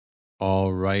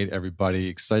All right, everybody.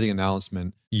 Exciting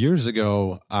announcement. Years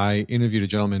ago, I interviewed a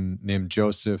gentleman named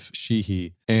Joseph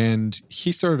Sheehy, and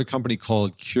he started a company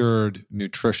called Cured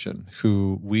Nutrition,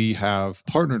 who we have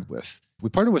partnered with. We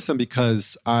partnered with him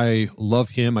because I love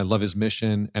him, I love his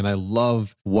mission, and I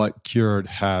love what Cured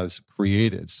has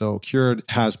created. So Cured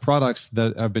has products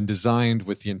that have been designed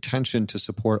with the intention to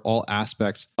support all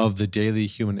aspects of the daily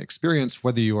human experience,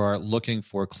 whether you are looking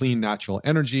for clean, natural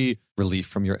energy, relief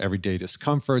from your everyday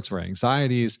discomforts or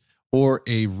anxieties, or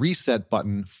a reset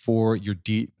button for your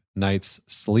deep night's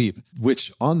sleep,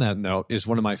 which on that note is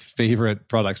one of my favorite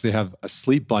products. They have a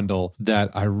sleep bundle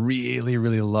that I really,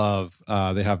 really love.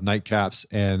 They have nightcaps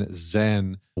and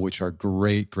Zen, which are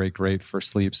great for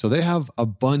sleep. So they have a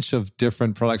bunch of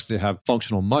different products. They have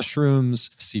functional mushrooms,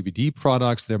 CBD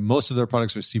products. Most of their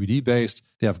products are CBD based.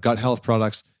 They have gut health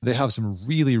products. They have some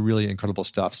really, really incredible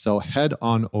stuff. So head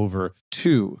on over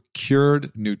to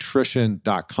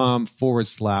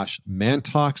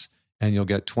curednutrition.com/Mantalks. And you'll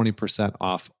get 20%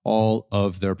 off all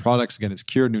of their products. Again, it's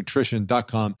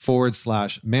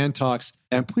curednutrition.com/Mantalks.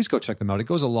 And please go check them out. It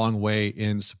goes a long way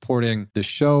in supporting the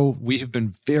show. We have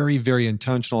been very, very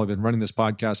intentional. I've been running this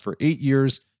podcast for 8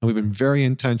 years, and we've been very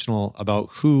intentional about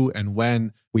who and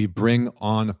when we bring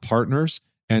on partners.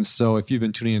 And so if you've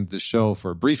been tuning into the show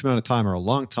for a brief amount of time or a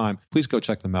long time, please go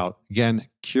check them out. Again,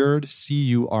 cured,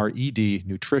 CURED,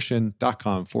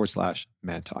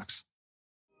 nutrition.com/Mantalks.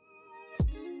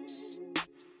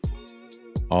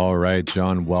 All right,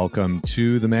 John, welcome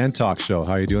to the Man Talk Show.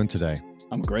 How are you doing today?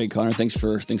 I'm great, Connor. Thanks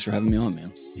for having me on,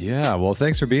 man. Yeah, well,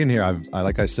 thanks for being here.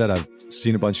 Like I said, I've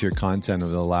seen a bunch of your content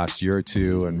over the last year or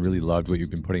two and really loved what you've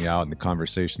been putting out and the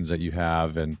conversations that you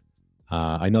have. And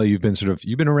I know you've been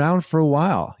around for a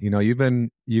while. You know, you've been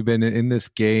in this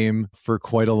game for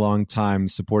quite a long time,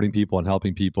 supporting people and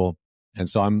helping people. And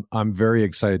so I'm very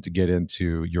excited to get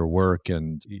into your work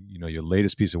and, you know, your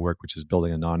latest piece of work, which is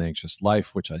building a non-anxious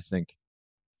life, which I think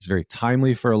is very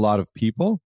timely for a lot of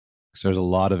people because there's a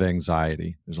lot of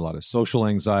anxiety. There's a lot of social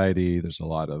anxiety. There's a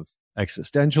lot of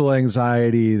existential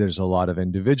anxiety. There's a lot of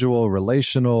individual,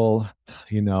 relational,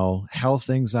 health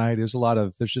anxiety. There's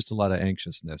just a lot of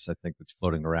anxiousness, I think, that's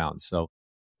floating around. So,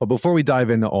 but before we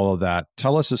dive into all of that,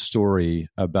 tell us a story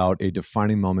about a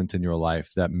defining moment in your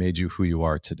life that made you who you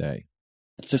are today.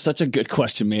 It's just such a good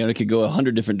question, man. It could go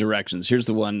 100 different directions. Here's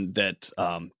the one that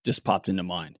just popped into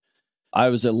mind. I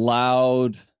was a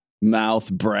loud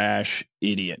mouth, brash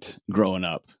idiot growing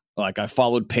up. Like I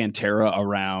followed Pantera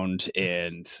around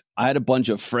and I had a bunch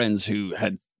of friends who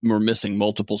were missing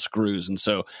multiple screws. And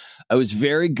so I was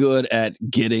very good at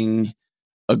getting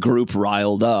a group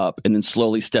riled up and then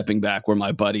slowly stepping back where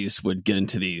my buddies would get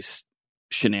into these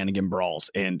shenanigan brawls.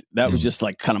 And that was just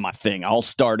like kind of my thing. I'll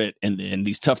start it and then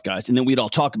these tough guys. And then we'd all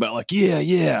talk about like,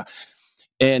 yeah.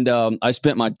 And I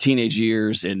spent my teenage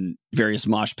years in various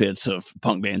mosh pits of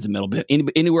punk bands and metal bands.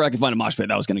 Anywhere I could find a mosh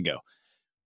pit, I was going to go.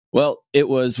 Well, it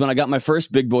was when I got my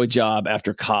first big boy job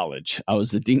after college. I was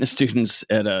the dean of students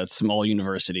at a small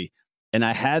university. And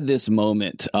I had this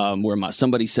moment where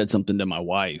somebody said something to my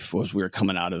wife as we were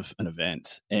coming out of an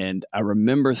event. And I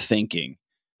remember thinking,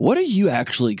 what are you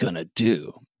actually going to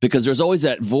do? Because there's always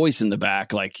that voice in the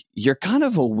back, like, you're kind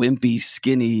of a wimpy,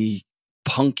 skinny,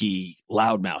 punky,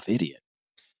 loudmouth idiot.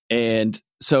 And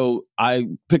so I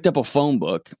picked up a phone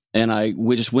book and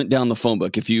we just went down the phone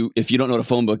book. If you don't know what a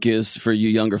phone book is for you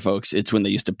younger folks, it's when they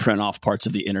used to print off parts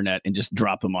of the internet and just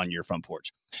drop them on your front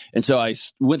porch. And so I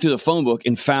went through the phone book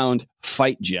and found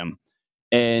Fight Gym.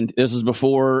 And this was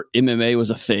before MMA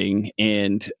was a thing.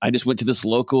 And I just went to this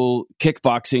local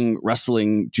kickboxing,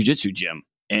 wrestling, jiu-jitsu gym.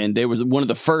 And they were one of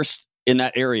the first in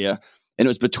that area. And it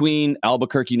was between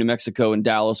Albuquerque, New Mexico, and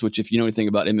Dallas, which, if you know anything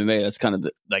about MMA, that's kind of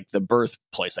the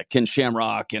birthplace. Like Ken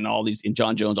Shamrock and all these, and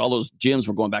John Jones, all those gyms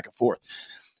were going back and forth.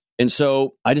 And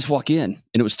so I just walk in, and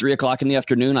it was 3:00 in the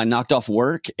afternoon. I knocked off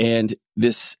work, and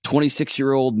this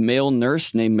 26-year-old male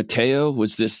nurse named Mateo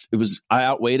I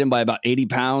outweighed him by about 80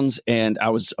 pounds, and I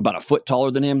was about a foot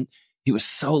taller than him. He was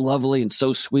so lovely and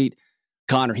so sweet.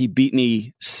 Connor, he beat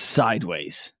me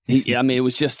sideways. It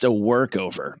was just a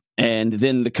workover. And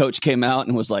then the coach came out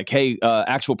and was like, hey,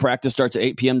 actual practice starts at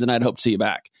 8 p.m. tonight. I hope to see you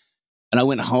back. And I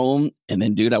went home, and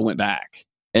then, dude, I went back.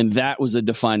 And that was a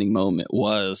defining moment.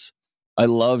 I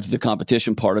loved the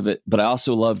competition part of it, but I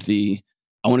also loved I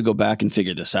want to go back and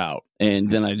figure this out.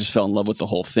 And then I just fell in love with the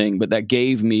whole thing. But that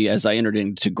gave me, as I entered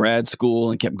into grad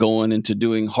school and kept going into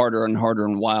doing harder and harder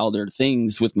and wilder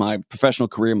things with my professional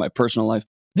career, my personal life,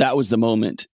 that was the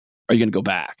moment. Are you going to go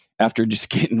back after just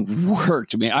getting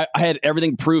worked? I mean, I had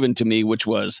everything proven to me, which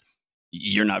was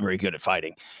you're not very good at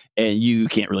fighting and you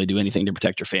can't really do anything to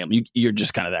protect your family. You're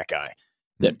just kind of that guy.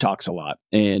 that talks a lot.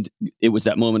 And it was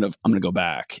that moment of, I'm going to go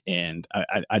back. And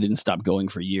I didn't stop going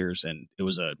for years. And it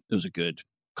was a good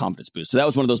confidence boost. So that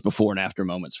was one of those before and after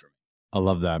moments for me. I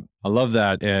love that. I love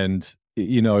that. And,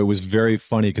 it was very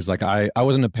funny because like I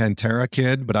wasn't a Pantera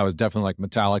kid, but I was definitely like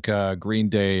Metallica, Green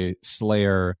Day,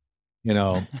 Slayer,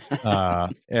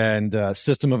 and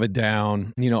System of a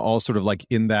Down, all sort of like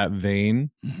in that vein.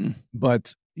 Mm-hmm.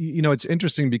 But, it's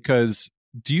interesting because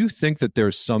do you think that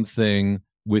there's something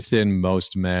within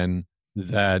most men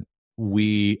that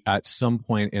we at some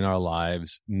point in our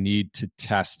lives need to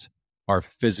test our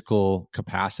physical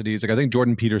capacities? Like I think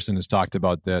Jordan Peterson has talked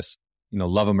about this,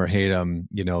 love him or hate him,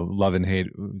 love and hate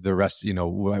the rest,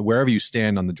 wherever you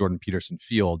stand on the Jordan Peterson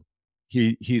field.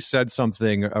 He said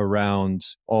something around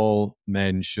all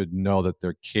men should know that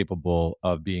they're capable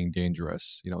of being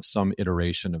dangerous, some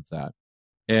iteration of that.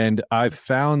 And I've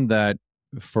found that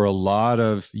for a lot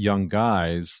of young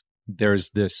guys, there's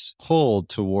this pull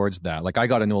towards that. Like I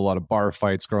got into a lot of bar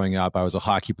fights growing up. I was a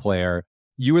hockey player.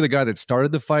 You were the guy that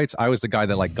started the fights. I was the guy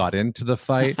that like got into the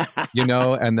fight,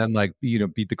 and then like,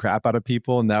 beat the crap out of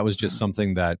people. And that was just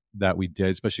something that we did,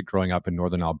 especially growing up in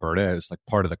Northern Alberta. It's like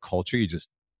part of the culture.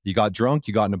 You got drunk,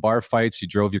 you got into bar fights, you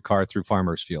drove your car through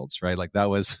farmers' fields, right? Like that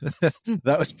was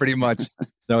pretty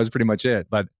much it.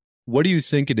 But what do you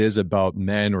think it is about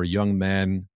men or young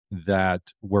men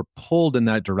that were pulled in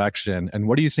that direction? And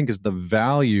what do you think is the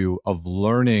value of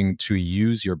learning to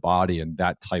use your body in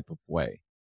that type of way?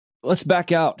 Let's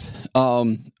back out.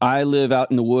 I live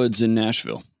out in the woods in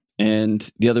Nashville. And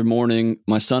the other morning,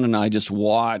 my son and I just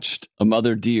watched a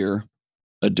mother deer,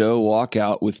 a doe, walk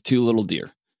out with two little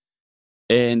deer.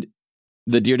 And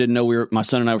the deer didn't know my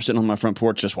son and I were sitting on my front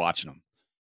porch just watching them.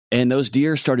 And those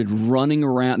deer started running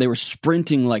around. They were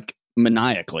sprinting like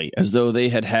maniacally as though they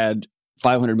had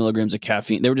 500 milligrams of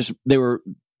caffeine. They were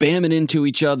bamming into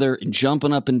each other and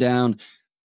jumping up and down.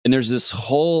 And there's this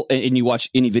whole, and you watch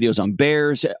any videos on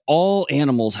bears, all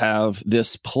animals have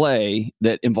this play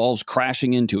that involves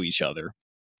crashing into each other.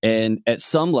 And at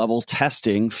some level,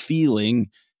 testing, feeling,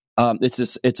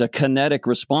 it's a kinetic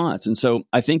response. And so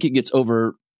I think it gets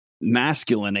over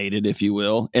masculinated, if you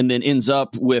will, and then ends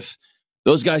up with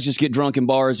those guys just get drunk in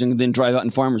bars and then drive out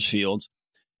in farmers' fields.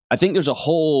 I think there's a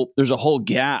whole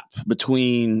gap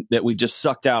between that we've just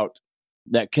sucked out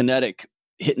that kinetic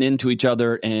hitting into each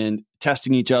other and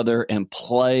testing each other and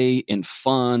play and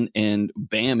fun and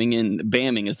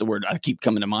bamming is the word I keep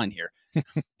coming to mind here.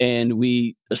 And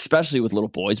we, especially with little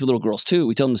boys, with little girls too,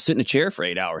 we tell them to sit in a chair for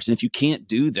 8 hours. And if you can't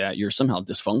do that, you're somehow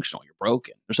dysfunctional. You're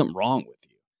broken. There's something wrong with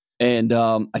you. And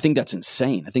I think that's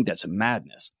insane. I think that's a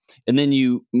madness. And then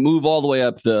you move all the way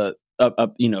up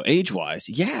age wise.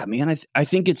 Yeah, man, I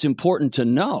think it's important to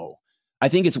know. I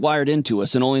think it's wired into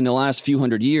us. And only in the last few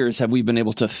hundred years have we been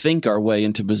able to think our way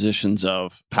into positions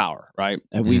of power, right?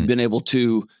 Have we been able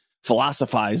to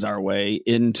philosophize our way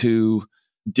into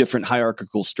different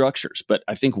hierarchical structures? But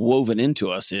I think woven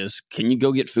into us is, can you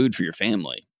go get food for your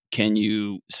family? Can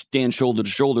you stand shoulder to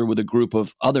shoulder with a group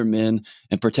of other men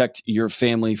and protect your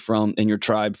family and your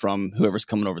tribe from whoever's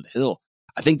coming over the hill?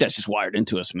 I think that's just wired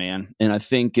into us, man. And I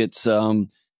think it's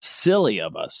silly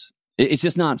of us. It's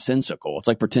just nonsensical. It's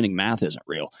like pretending math isn't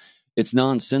real. It's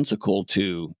nonsensical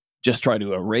to just try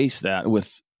to erase that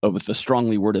with a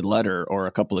strongly worded letter or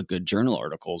a couple of good journal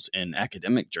articles in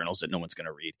academic journals that no one's going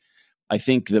to read. I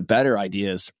think the better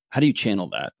idea is, how do you channel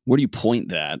that? Where do you point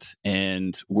that?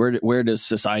 And where does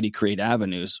society create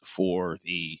avenues for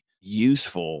the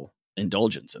useful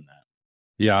indulgence in that?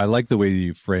 Yeah, I like the way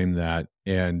you frame that.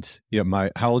 And yeah,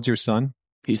 how old's your son?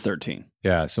 He's 13.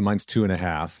 Yeah, so mine's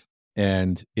 2.5.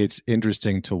 And it's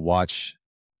interesting to watch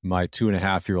my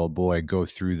 2.5-year-old boy go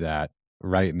through that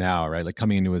right now, right? Like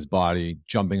coming into his body,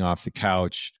 jumping off the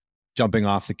couch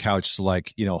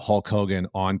like, Hulk Hogan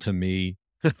onto me,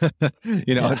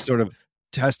 sort of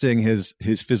testing his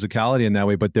physicality in that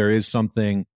way. But there is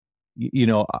something,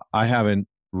 I haven't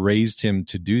raised him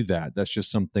to do that. That's just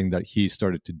something that he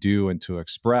started to do and to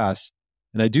express.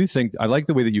 And I do think, I like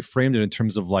the way that you framed it in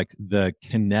terms of like the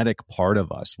kinetic part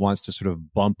of us wants to sort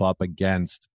of bump up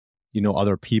against,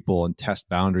 other people and test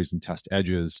boundaries and test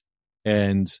edges.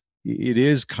 And it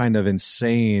is kind of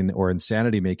insane or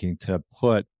insanity making to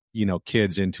put,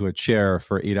 kids into a chair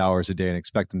for 8 hours a day and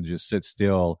expect them to just sit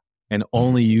still and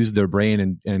only use their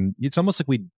brain. And it's almost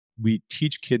like we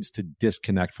teach kids to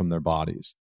disconnect from their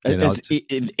bodies.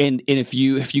 And if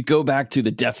you go back to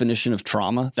the definition of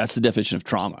trauma, that's the definition of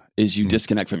trauma, is you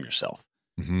disconnect from yourself.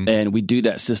 Mm-hmm. And we do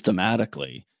that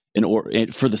systematically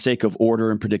for the sake of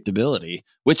order and predictability,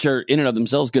 which are in and of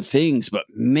themselves good things, but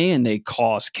man, they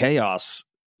cause chaos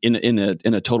in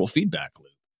a total feedback loop.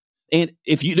 And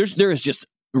if there is just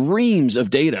reams of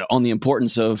data on the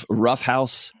importance of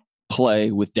roughhouse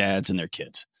play with dads and their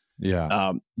kids.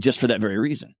 Yeah. Just for that very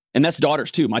reason. And that's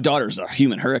daughters too. My daughter's a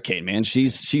human hurricane, man.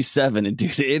 She's 7, and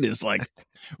dude, it is like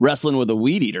wrestling with a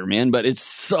weed eater, man. But it's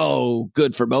so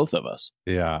good for both of us.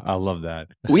 Yeah, I love that.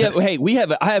 I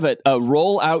have a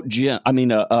rollout gym. I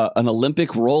mean, an Olympic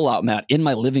rollout mat in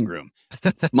my living room.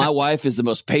 My wife is the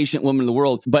most patient woman in the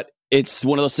world, but it's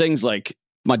one of those things like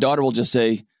my daughter will just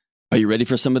say, "Are you ready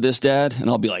for some of this, Dad?" And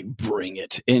I'll be like, "Bring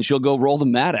it!" And she'll go roll the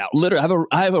mat out. Literally,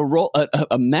 I have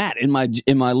a mat in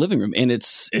my living room, and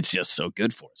it's just so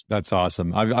good for us. That's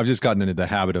awesome. I've just gotten into the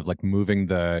habit of like moving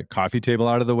the coffee table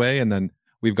out of the way, and then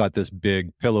we've got this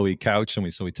big pillowy couch, and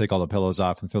we take all the pillows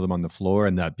off and throw them on the floor,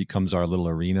 and that becomes our little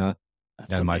arena.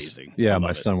 That's amazing.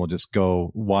 My son will just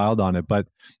go wild on it. But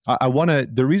I want to.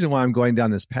 The reason why I'm going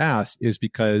down this path is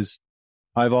because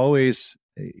I've always,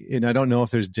 and I don't know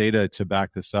if there's data to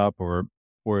back this up or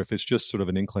if it's just sort of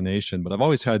an inclination, but I've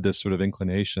always had this sort of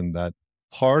inclination that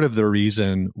part of the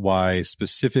reason why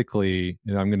specifically,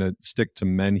 and I'm going to stick to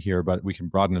men here, but we can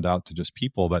broaden it out to just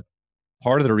people, but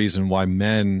part of the reason why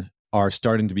men are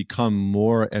starting to become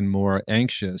more and more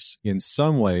anxious in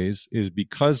some ways is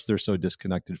because they're so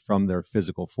disconnected from their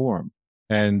physical form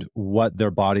and what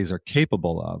their bodies are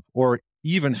capable of, or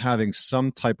even having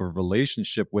some type of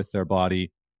relationship with their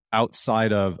body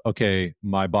outside of, okay,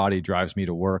 my body drives me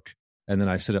to work, and then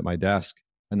I sit at my desk,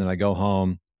 and then I go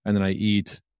home, and then I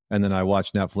eat, and then I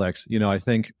watch Netflix. I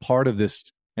think part of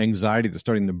this anxiety that's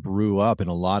starting to brew up in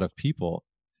a lot of people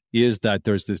is that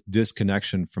there's this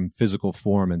disconnection from physical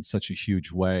form in such a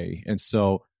huge way. And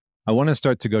so I want to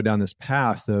start to go down this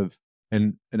path of,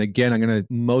 and again, I'm going to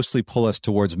mostly pull us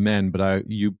towards men, but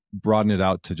you broaden it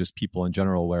out to just people in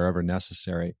general, wherever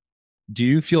necessary. Do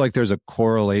you feel like there's a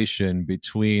correlation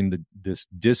between this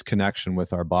disconnection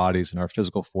with our bodies and our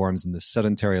physical forms and the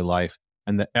sedentary life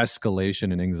and the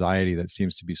escalation in anxiety that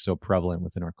seems to be so prevalent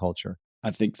within our culture?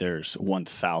 I think there's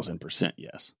 1,000%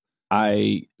 yes.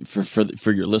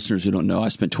 For your listeners who don't know, I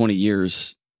spent 20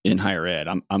 years in higher ed.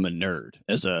 I'm a nerd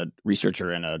as a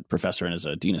researcher and a professor and as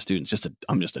a dean of students.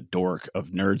 I'm just a dork of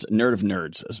nerds, nerd of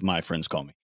nerds, as my friends call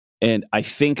me. And I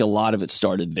think a lot of it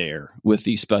started there with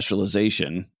the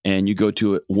specialization. And you go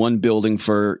to one building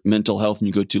for mental health, and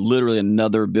you go to literally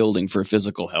another building for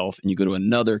physical health, and you go to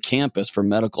another campus for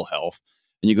medical health,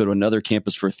 and you go to another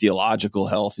campus for theological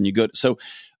health, and so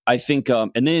I think,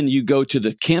 and then you go to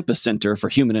the campus center for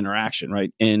human interaction,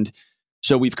 right? And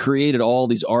so we've created all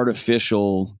these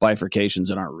artificial bifurcations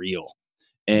that aren't real.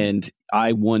 And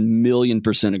I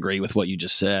 1,000,000% agree with what you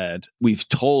just said. We've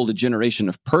told a generation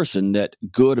of person that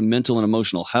good mental and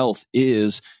emotional health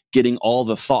is getting all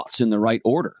the thoughts in the right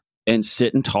order and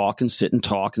sit and talk and sit and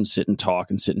talk and sit and talk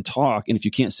and sit and talk. And if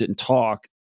you can't sit and talk,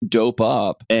 dope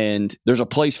up. And there's a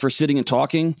place for sitting and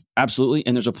talking. Absolutely.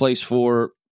 And there's a place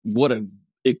for what a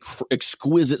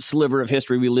exquisite sliver of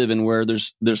history we live in where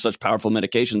there's such powerful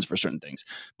medications for certain things.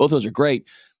 Both those are great,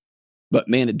 but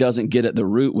man, it doesn't get at the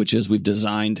root, which is we've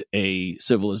designed a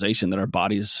civilization that our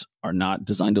bodies are not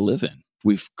designed to live in.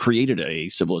 We've created a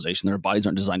civilization that our bodies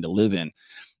aren't designed to live in.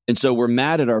 And so we're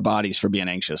mad at our bodies for being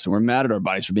anxious, and we're mad at our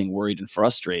bodies for being worried and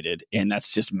frustrated. And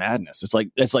that's just madness. It's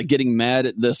like getting mad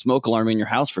at the smoke alarm in your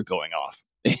house for going off.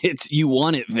 You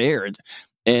want it there.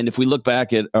 And if we look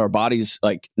back at our bodies,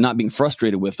 like not being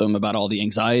frustrated with them about all the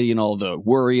anxiety and all the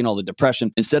worry and all the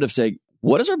depression, instead of saying,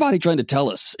 what is our body trying to tell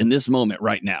us in this moment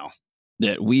right now?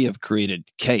 That we have created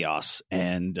chaos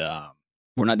and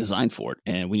we're not designed for it.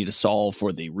 And we need to solve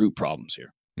for the root problems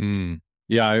here.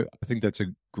 Yeah, I think that's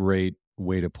a great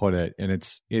way to put it. And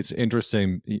it's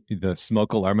interesting, the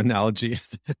smoke alarm analogy.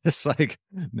 It's like,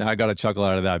 now I got to chuckle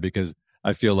out of that because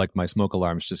I feel like my smoke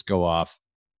alarms just go off,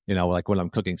 like when I'm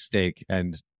cooking steak,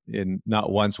 and in not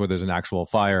once where there's an actual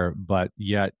fire, but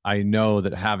yet I know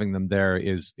that having them there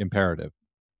is imperative,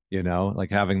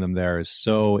 like having them there is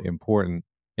so important.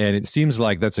 And it seems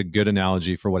like that's a good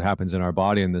analogy for what happens in our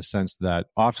body, in the sense that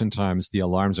oftentimes the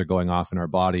alarms are going off in our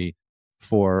body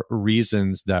for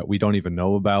reasons that we don't even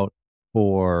know about,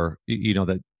 or,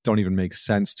 that don't even make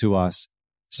sense to us.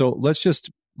 So let's just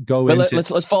go into...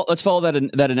 Let's follow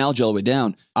that analogy all the way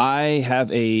down. I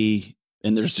have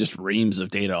and there's just reams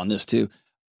of data on this too.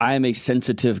 I am a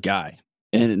sensitive guy,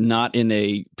 and not in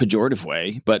a pejorative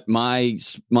way, but my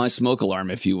smoke alarm,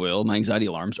 if you will, my anxiety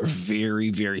alarms are very,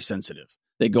 very sensitive.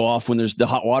 They go off when the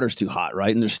hot water's too hot,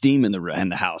 right? And there's steam in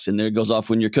the house, and it goes off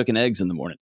when you're cooking eggs in the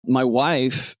morning. My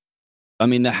wife,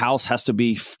 the house has to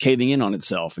be caving in on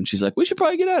itself, and she's like, we should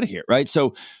probably get out of here, right?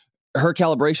 So her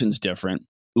calibration's different.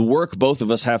 The work both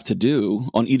of us have to do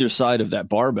on either side of that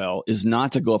barbell is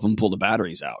not to go up and pull the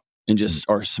batteries out. and just,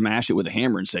 or smash it with a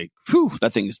hammer and say, whew,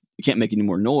 that thing can't make any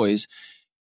more noise.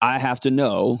 I have to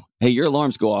know, hey, your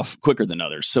alarms go off quicker than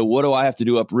others. So what do I have to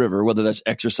do upriver, whether that's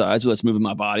exercise, whether that's moving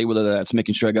my body, whether that's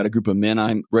making sure I got a group of men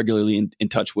I'm regularly in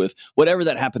touch with, whatever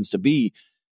that happens to be,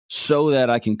 so that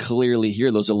I can clearly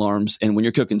hear those alarms. And when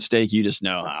you're cooking steak, you just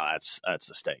know, that's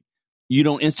the steak. You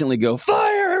don't instantly go,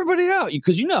 fire everybody out,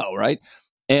 because you know, right?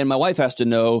 And my wife has to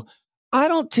know, I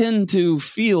don't tend to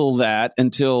feel that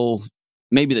until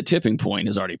maybe the tipping point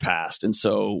has already passed. And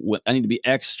so I need to be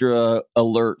extra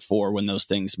alert for when those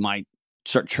things might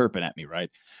start chirping at me, right?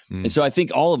 And so I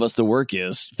think all of us, the work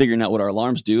is figuring out what our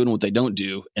alarms do and what they don't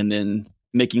do, and then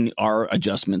making our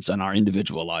adjustments on our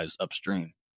individual lives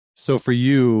upstream. So for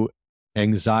you,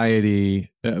 anxiety,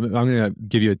 I'm going to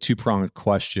give you a two-pronged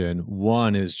question.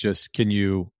 One is just, can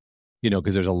you,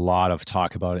 because there's a lot of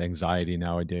talk about anxiety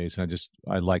nowadays. And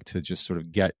I'd like to just sort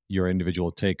of get your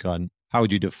individual take on how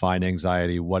would you define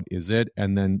anxiety? What is it?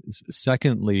 And then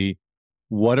secondly,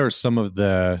 what are some of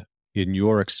in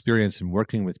your experience in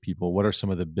working with people, what are some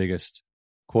of the biggest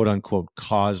quote unquote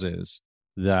causes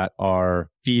that are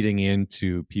feeding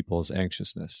into people's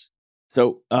anxiousness?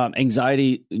 So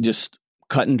anxiety, just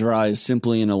cut and dry, is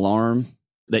simply an alarm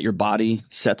that your body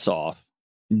sets off.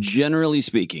 Generally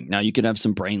speaking, now you could have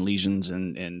some brain lesions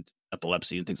and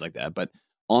epilepsy and things like that, but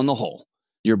on the whole,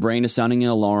 your brain is sounding an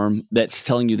alarm that's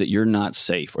telling you that you're not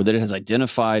safe, or that it has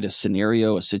identified a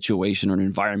scenario, a situation, or an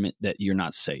environment that you're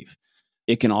not safe.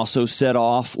 It can also set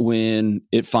off when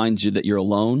it finds you that you're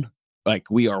alone.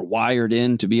 Like, we are wired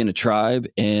in to be in a tribe,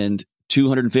 and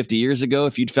 250 years ago,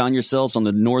 if you'd found yourselves on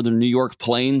the northern New York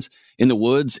plains in the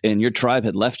woods and your tribe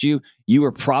had left you, you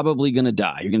were probably going to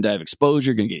die. You're going to die of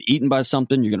exposure. You're going to get eaten by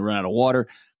something. You're going to run out of water.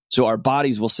 So our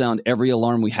bodies will sound every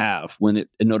alarm we have when it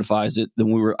notifies it that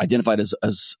we were identified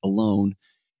as alone.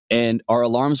 And our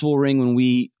alarms will ring when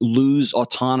we lose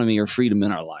autonomy or freedom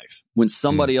in our life, when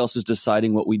somebody else is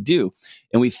deciding what we do.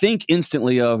 And we think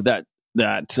instantly of that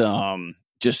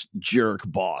just jerk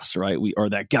boss, right? Or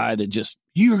that guy that just,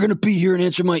 you're going to be here and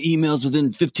answer my emails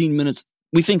within 15 minutes.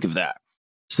 We think of that.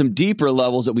 Some deeper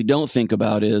levels that we don't think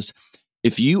about is,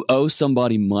 if you owe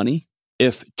somebody money,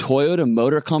 if Toyota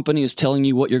Motor Company is telling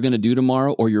you what you're going to do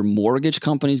tomorrow, or your mortgage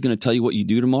company is going to tell you what you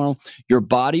do tomorrow, your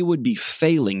body would be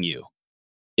failing you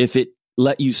if it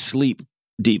let you sleep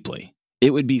deeply. It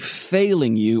would be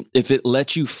failing you if it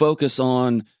let you focus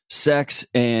on sex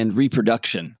and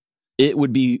reproduction. It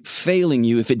would be failing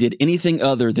you if it did anything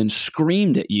other than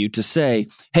screamed at you to say,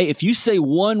 hey, if you say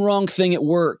one wrong thing at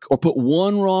work or put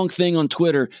one wrong thing on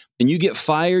Twitter and you get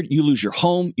fired, you lose your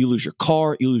home, you lose your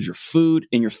car, you lose your food,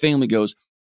 and your family goes.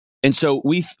 And so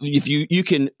if you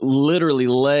can literally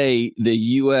lay the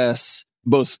U.S.,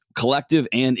 both collective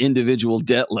and individual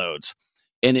debt loads,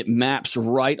 and it maps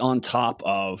right on top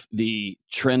of the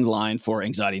trend line for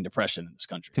anxiety and depression in this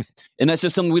country. And that's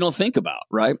just something we don't think about,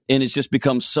 right? And it's just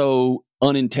become so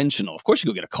unintentional. Of course you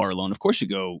go get a car loan. Of course you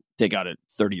go take out a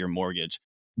 30-year mortgage.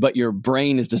 But your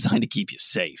brain is designed to keep you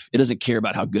safe. It doesn't care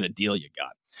about how good a deal you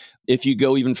got. If you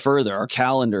go even further, our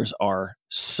calendars are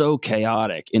so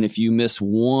chaotic. And if you miss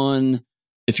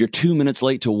if you're 2 minutes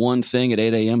late to one thing at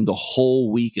 8 a.m., the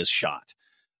whole week is shot.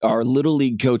 Our Little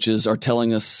League coaches are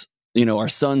telling us, our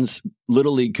son's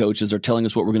Little League coaches are telling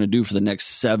us what we're going to do for the next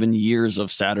 7 years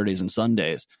of Saturdays and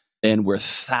Sundays, and where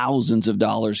thousands of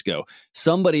dollars go.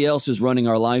 Somebody else is running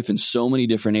our life in so many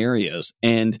different areas.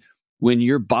 And when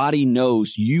your body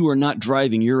knows you are not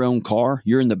driving your own car,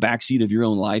 you're in the backseat of your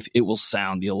own life, it will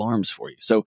sound the alarms for you.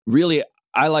 So really,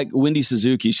 I like Wendy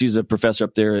Suzuki. She's a professor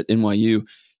up there at NYU.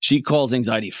 She calls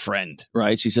anxiety friend,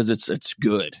 right? She says it's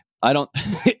good. I don't,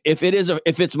 if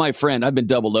it's my friend, I've been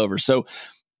doubled over. So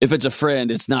if it's a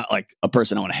friend, it's not like a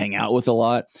person I want to hang out with a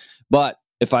lot. But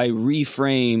if I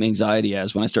reframe anxiety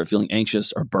as when I start feeling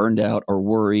anxious or burned out or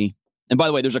worry, and by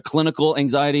the way, there's a clinical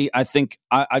anxiety. I think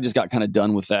I just got kind of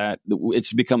done with that.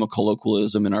 It's become a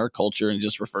colloquialism in our culture, and it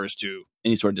just refers to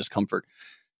any sort of discomfort.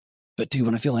 But dude,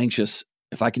 when I feel anxious,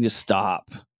 if I can just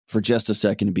stop for just a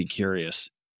second and be curious,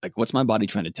 like, what's my body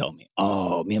trying to tell me?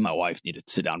 Oh, me and my wife need to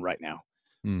sit down right now.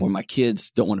 Or my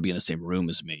kids don't want to be in the same room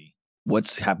as me.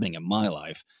 What's happening in my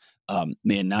life?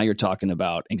 Man, now you're talking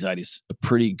about anxiety is a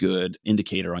pretty good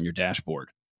indicator on your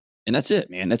dashboard. And that's it,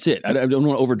 man. That's it. I don't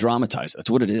want to over dramatize it. That's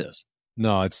what it is.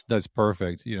 No, that's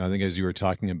perfect. I think as you were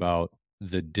talking about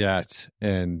the debt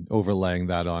and overlaying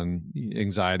that on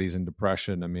anxieties and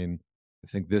depression, I mean, I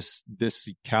think this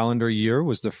calendar year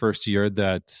was the first year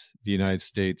that the United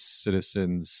States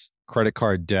citizens' credit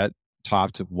card debt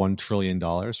topped $1 trillion,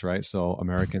 right? So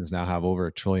Americans now have over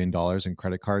 $1 trillion in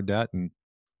credit card debt. And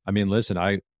I mean, listen,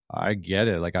 I I get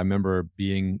it. Like I remember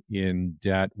being in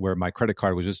debt where my credit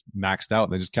card was just maxed out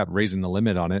and they just kept raising the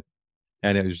limit on it.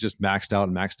 And it was just maxed out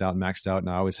and maxed out and maxed out. And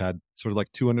I always had sort of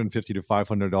like $250 to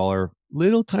 $500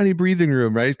 little tiny breathing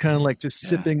room, right? It's kind of like just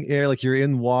sipping air, like you're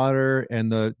in water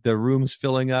and the room's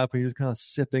filling up and you're just kind of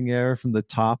sipping air from the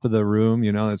top of the room.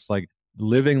 You know, it's like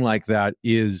living like that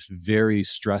is very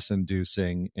stress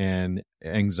inducing and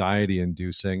anxiety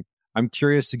inducing. I'm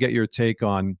curious to get your take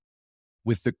on,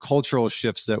 with the cultural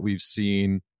shifts that we've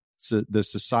seen, so the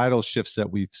societal shifts that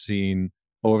we've seen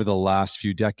over the last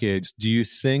few decades, do you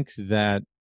think that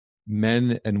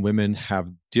men and women have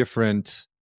different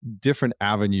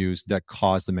avenues that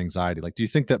cause them anxiety? Like, do you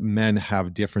think that men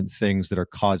have different things that are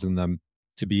causing them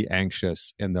to be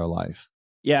anxious in their life?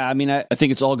 Yeah, I mean, I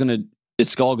think it's all going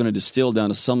to distill down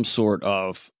to some sort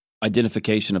of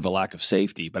identification of a lack of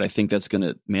safety, but I think that's going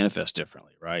to manifest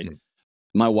differently, right? Mm-hmm.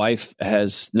 My wife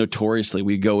has notoriously,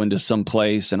 we go into some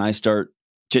place and I start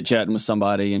chit-chatting with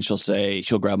somebody and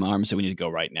she'll grab my arm and say, we need to go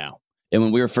right now. And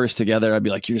when we were first together, I'd be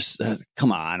like,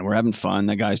 come on, we're having fun.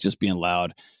 That guy's just being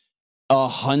loud.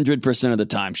 100% of the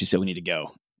time she said, we need to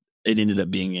go. It ended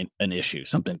up being an issue.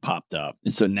 Something popped up.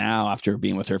 And so now, after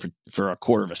being with her for a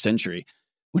quarter of a century,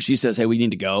 when she says, hey, we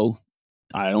need to go,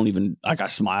 I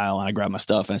smile and I grab my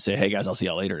stuff and I say, hey guys, I'll see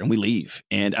y'all later. And we leave.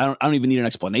 And I don't even need an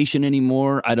explanation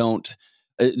anymore.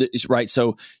 It's right.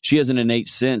 So she has an innate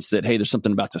sense that, hey, there's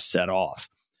something about to set off.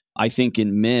 I think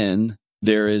in men,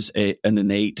 there is an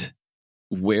innate,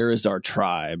 where is our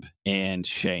tribe, and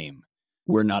shame.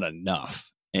 We're not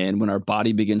enough. And when our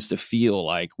body begins to feel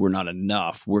like we're not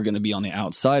enough, we're going to be on the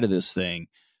outside of this thing.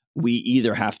 We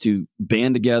either have to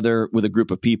band together with a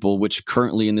group of people, which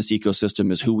currently in this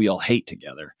ecosystem is who we all hate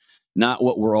together, not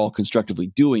what we're all constructively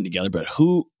doing together, but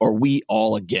who are we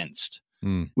all against,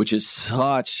 which is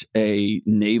such a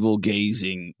navel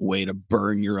gazing way to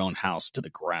burn your own house to the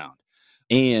ground.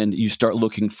 And you start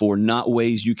looking for not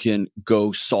ways you can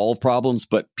go solve problems,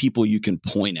 but people you can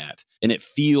point at. And it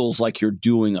feels like you're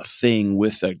doing a thing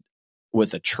with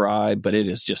a tribe, but it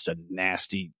is just a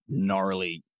nasty,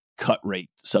 gnarly cut rate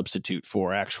substitute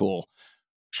for actual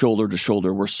shoulder to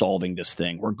shoulder. We're solving this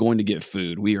thing. We're going to get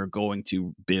food. We are going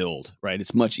to build, right?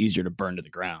 It's much easier to burn to the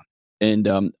ground. And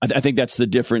I think that's the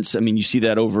difference. I mean, you've seen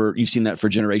that for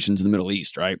generations in the Middle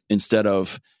East, right? Instead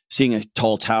of seeing a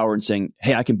tall tower and saying,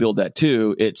 hey, I can build that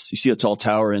too. It's, you see a tall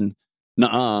tower and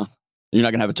nuh-uh, you're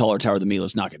not going to have a taller tower than me.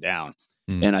 Let's knock it down.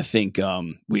 And I think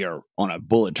we are on a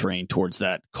bullet train towards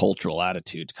that cultural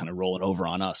attitude kind of rolling over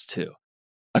on us too.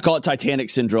 I call it Titanic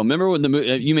syndrome. Remember when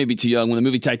you may be too young, when the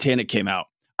movie Titanic came out?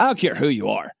 I don't care who you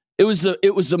are. It was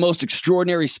the most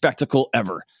extraordinary spectacle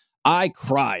ever. I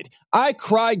cried. I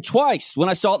cried twice when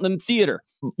I saw it in the theater.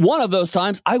 One of those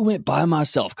times I went by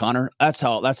myself, Connor. That's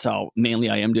how manly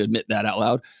I am to admit that out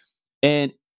loud.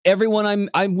 And everyone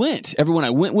I went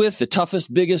with, the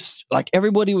toughest, biggest, like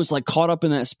everybody was like caught up in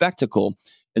that spectacle.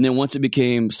 And then once it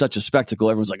became such a spectacle,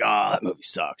 everyone's like, "Oh, that movie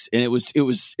sucks." And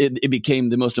it became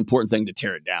the most important thing to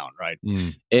tear it down, right?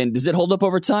 And does it hold up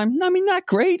over time? I mean, not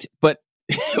great, but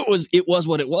it was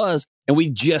what it was. And we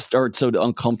just are so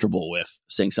uncomfortable with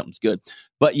saying something's good.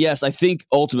 But yes, I think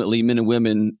ultimately men and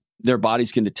women, their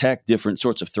bodies can detect different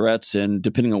sorts of threats and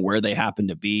depending on where they happen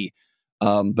to be.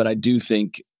 But I do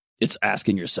think it's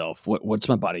asking yourself, what's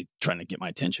my body trying to get my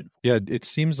attention? Yeah, it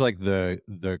seems like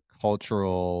the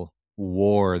cultural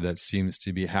war that seems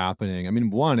to be happening. I mean,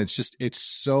 one, it's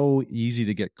so easy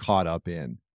to get caught up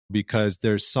in because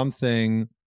there's something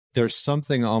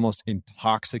almost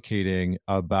intoxicating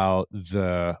about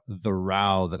the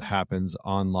row that happens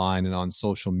online and on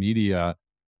social media.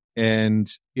 And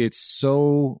it's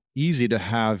so easy to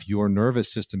have your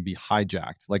nervous system be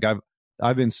hijacked. Like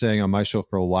I've been saying on my show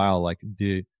for a while, like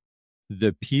the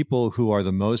people who are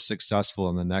the most successful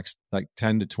in the next like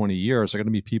 10 to 20 years are going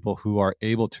to be people who are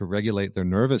able to regulate their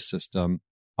nervous system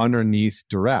underneath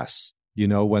duress,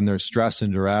 when there's stress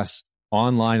and duress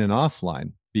online and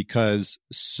offline, because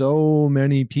so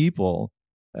many people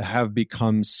have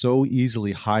become so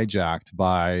easily hijacked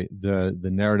by the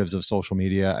narratives of social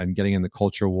media and getting in the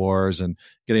culture wars and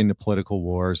getting into political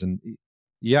wars. And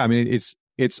yeah, I mean,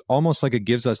 it's almost like it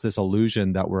gives us this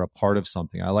illusion that we're a part of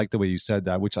something. I like the way you said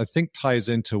that, which I think ties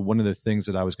into one of the things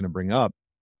that I was going to bring up,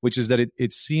 which is that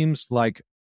it seems like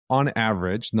on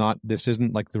average, this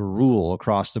isn't like the rule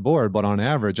across the board, but on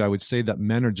average, I would say that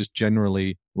men are just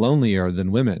generally lonelier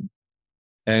than women.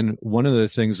 And one of the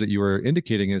things that you were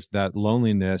indicating is that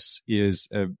loneliness is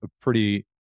a pretty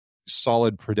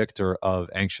solid predictor of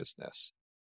anxiousness.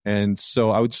 And so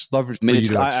I would just love for you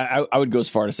to... I would go as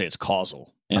far to say it's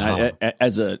causal. And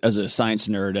as a science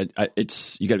nerd,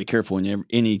 you got to be careful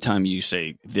anytime you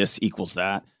say this equals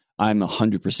that. I'm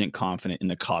 100% confident in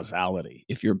the causality.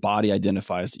 If your body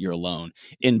identifies that you're alone.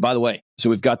 And by the way,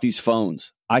 so we've got these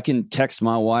phones. I can text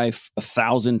my wife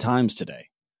 1,000 times today.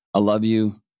 I love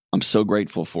you. I'm so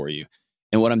grateful for you.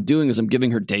 And what I'm doing is I'm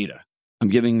giving her data. I'm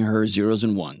giving her zeros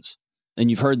and ones. And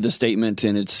you've heard the statement,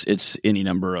 and it's any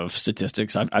number of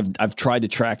statistics. I've tried to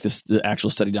track the actual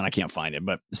study done. I can't find it,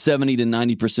 but 70 to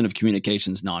 90% of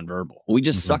communication is nonverbal. We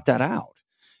just suck that out.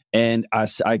 And I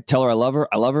tell her I love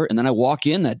her, and then I walk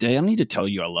in that day. I don't need to tell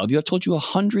you I love you. I've told you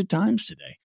 100 times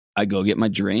today. I go get my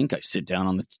drink. I sit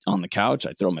down on the couch.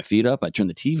 I throw my feet up. I turn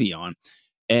the TV on,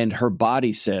 and her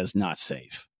body says not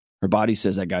safe. Her body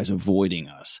says that guy's avoiding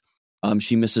us.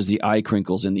 She misses the eye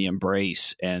crinkles and the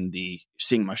embrace and the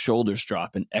seeing my shoulders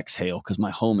drop and exhale because my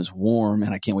home is warm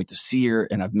and I can't wait to see her.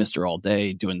 And I've missed her all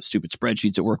day doing the stupid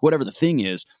spreadsheets at work, whatever the thing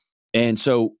is. And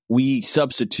so we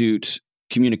substitute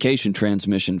communication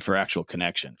transmission for actual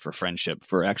connection, for friendship,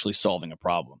 for actually solving a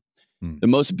problem. The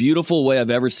most beautiful way I've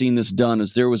ever seen this done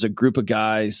is there was a group of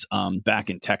guys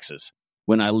back in Texas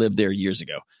when I lived there years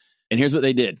ago. And here's what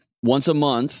they did. Once a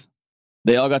month,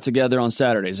 they all got together on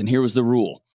Saturdays. And here was the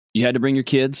rule. You had to bring your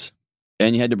kids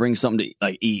and you had to bring something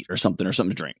to eat or something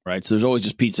to drink, right? So there's always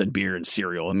just pizza and beer and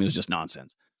cereal. I mean, it was just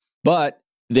nonsense. But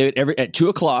at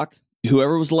 2:00,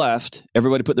 whoever was left,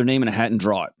 everybody put their name in a hat and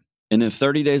draw it. And then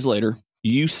 30 days later,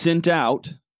 you sent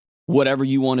out whatever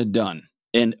you wanted done.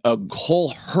 And a whole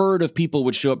herd of people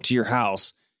would show up to your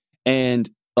house and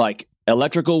like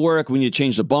electrical work. We need to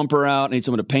change the bumper out. I need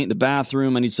someone to paint the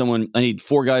bathroom. I need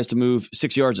 4 guys to move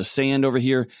 6 yards of sand over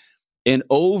here. And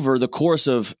over the course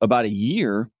of about a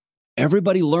year,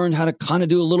 everybody learned how to kind of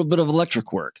do a little bit of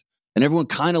electric work. And everyone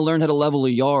kind of learned how to level a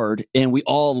yard. And we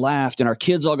all laughed. And our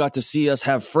kids all got to see us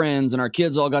have friends. And our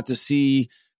kids all got to see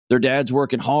their dads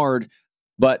working hard.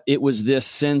 But it was this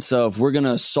sense of we're going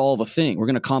to solve a thing. We're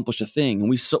going to accomplish a thing. And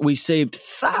we saved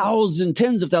tens of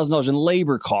thousands of dollars in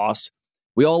labor costs.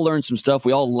 We all learned some stuff.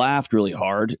 We all laughed really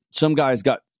hard. Some guys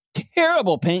got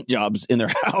terrible paint jobs in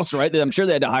their house, right? That I'm sure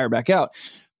they had to hire back out.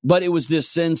 But it was this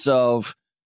sense of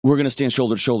we're going to stand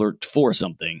shoulder to shoulder for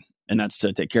something, and that's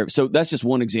to take care of it. So that's just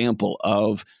one example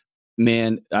of,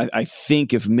 man, I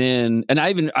think if men, and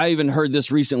I even heard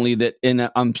this recently that, and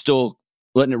I'm still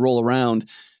letting it roll around,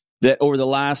 that over the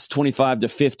last 25 to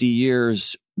 50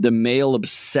 years, the male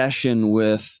obsession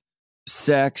with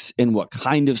sex and what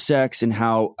kind of sex and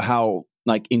how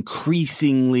like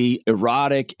increasingly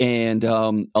erotic and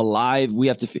alive we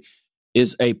have to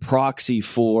is a proxy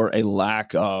for a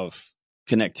lack of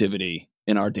connectivity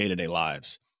in our day-to-day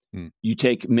lives. You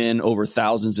take men over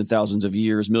thousands and thousands of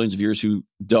years, millions of years who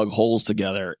dug holes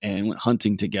together and went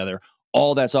hunting together.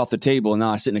 All that's off the table. And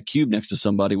now I sit in a cube next to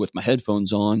somebody with my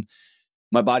headphones on.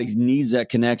 My body needs that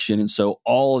connection. And so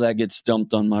all of that gets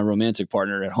dumped on my romantic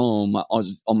partner at home,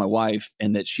 on my wife,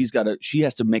 and that she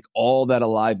has to make all that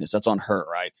aliveness. That's on her,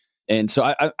 right? And so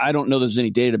I don't know there's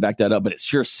any data to back that up, but it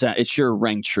sure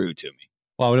rang true to me.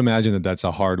 Well, I would imagine that that's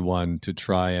a hard one to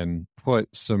try and put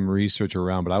some research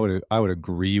around, but I would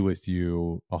agree with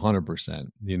you 100%.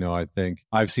 You know, I think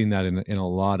I've seen that in a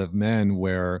lot of men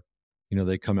where, you know,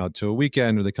 they come out to a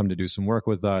weekend or they come to do some work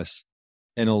with us.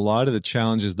 And a lot of the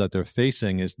challenges that they're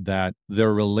facing is that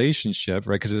their relationship,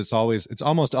 right? Because it's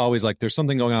almost always like there's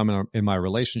something going on in my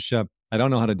relationship. I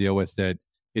don't know how to deal with it.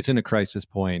 It's in a crisis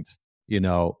point. You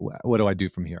know, what do I do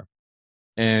from here?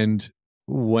 And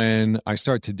when I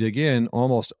start to dig in,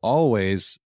 almost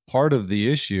always part of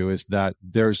the issue is that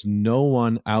there's no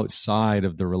one outside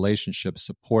of the relationship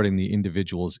supporting the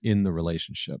individuals in the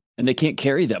relationship. And they can't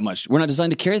carry that much. We're not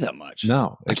designed to carry that much.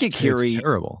 No, it's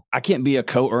terrible. I can't be a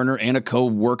co-earner and a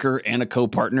co-worker and a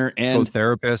co-partner and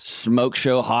co-therapist, smoke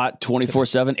show hot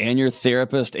 24/7 and your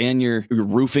therapist and your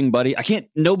roofing buddy.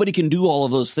 Nobody can do all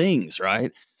of those things,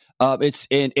 right? It's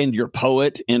your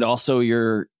poet and also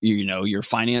your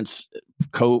finance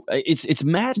it's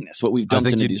madness what we've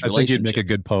dumped into these relationships. I think you'd make a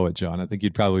good poet, John. I think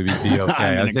you'd probably be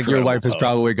okay. I think your wife has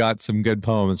probably got some good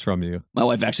poems from you. My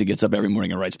wife actually gets up every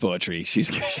morning and writes poetry.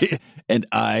 And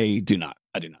I do not.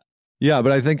 Yeah,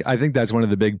 but I think that's one of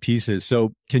the big pieces.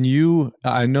 So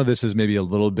I know this is maybe a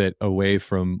little bit away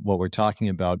from what we're talking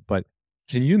about, but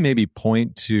can you maybe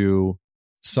point to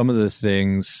some of the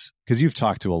things, because you've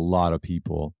talked to a lot of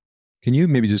people, can you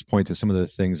maybe just point to some of the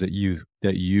things that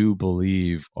you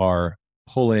believe are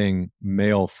pulling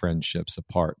male friendships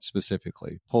apart,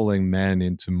 specifically pulling men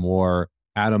into more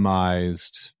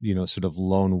atomized, sort of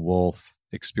lone wolf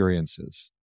experiences?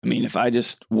 I mean, if I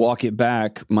just walk it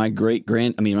back, my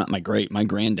granddad,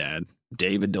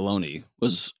 David Delony,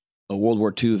 was a World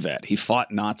War II vet. He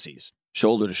fought Nazis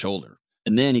shoulder to shoulder.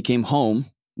 And then he came home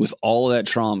with all of that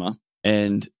trauma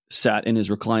and sat in his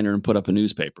recliner and put up a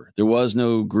newspaper. There was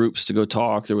no groups to go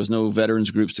talk. There was no veterans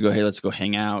groups to go, hey, let's go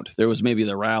hang out. There was maybe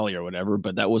the rally or whatever,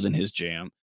 but that wasn't his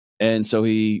jam. And so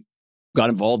he got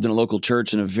involved in a local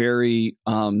church in a very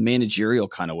managerial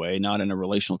kind of way, not in a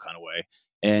relational kind of way.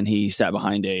 And he sat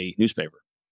behind a newspaper.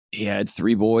 He had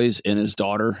 3 boys and his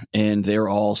daughter, and they're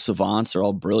all savants. They're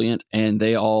all brilliant. And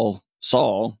they all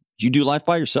saw, you do life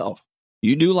by yourself.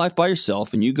 You do life by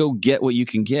yourself and you go get what you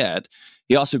can get.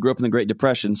 He also grew up in the Great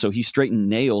Depression, so he straightened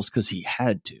nails because he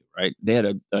had to, right? They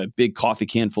had a big coffee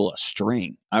can full of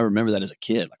string. I remember that as a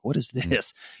kid. Like, what is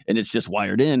this? And it's just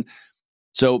wired in.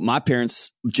 So my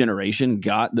parents' generation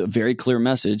got the very clear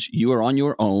message, you are on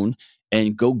your own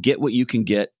and go get what you can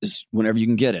get whenever you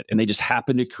can get it. And they just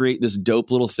happened to create this dope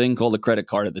little thing called a credit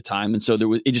card at the time. And so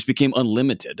it just became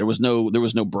unlimited. There was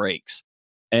no breaks.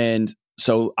 And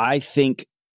so I think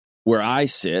where I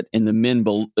sit and the men,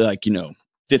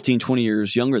 15, 20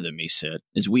 years younger than me sit,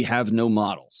 is we have no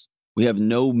models. We have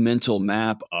no mental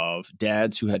map of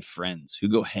dads who had friends who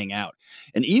go hang out.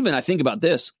 And even I think about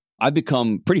this, I've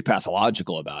become pretty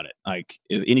pathological about it. Like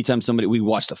anytime we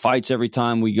watch the fights every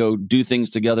time, we go do things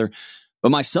together. But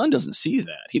my son doesn't see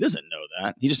that. He doesn't know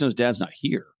that. He just knows dad's not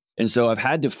here. And so I've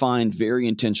had to find very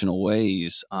intentional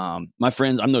ways. My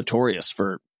friends, I'm notorious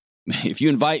for, if you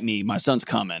invite me, my son's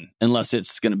coming, unless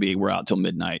it's going to be, we're out till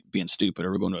midnight being stupid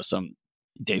or we're going to some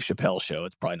Dave Chappelle show.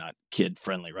 It's probably not kid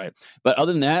friendly, right? But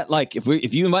other than that, like if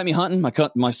you invite me hunting,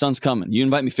 my son's coming. You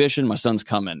invite me fishing, my son's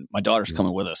coming. My daughter's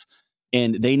coming with us.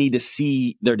 And they need to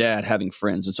see their dad having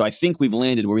friends. And so I think we've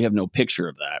landed where we have no picture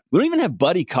of that. We don't even have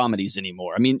buddy comedies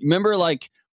anymore. I mean, remember, like,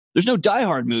 there's no Die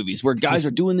Hard movies where guys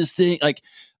are doing this thing, like,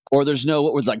 or there's no,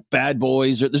 what was like Bad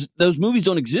Boys, or those movies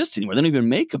don't exist anymore. They don't even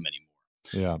make them anymore.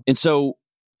 Yeah. And so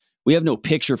we have no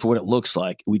picture for what it looks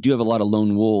like. We do have a lot of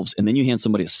lone wolves. And then you hand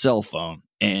somebody a cell phone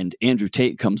and Andrew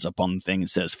Tate comes up on the thing and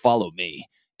says, follow me.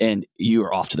 And you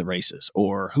are off to the races,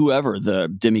 or whoever the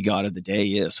demigod of the day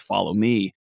is, follow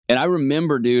me. And I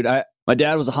remember, dude, my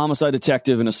dad was a homicide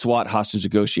detective and a SWAT hostage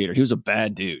negotiator. He was a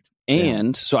bad dude.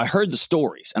 And so I heard the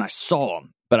stories and I saw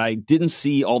him, but I didn't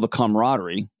see all the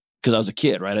camaraderie because I was a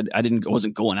kid, right? I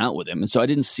wasn't going out with him. And so I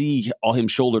didn't see all him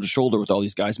shoulder to shoulder with all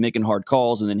these guys making hard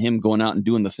calls and then him going out and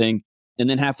doing the thing. And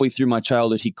then halfway through my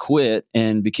childhood, he quit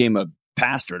and became a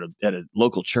pastor at a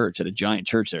local church, at a giant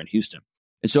church there in Houston.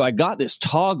 And so I got this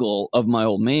toggle of my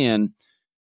old man,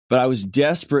 but I was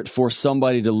desperate for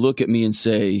somebody to look at me and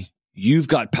say, you've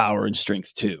got power and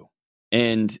strength too.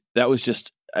 And that was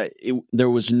just, there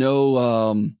was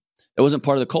no, that wasn't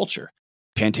part of the culture.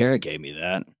 Pantera gave me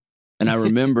that. And I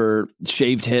remember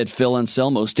shaved head Phil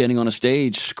Anselmo standing on a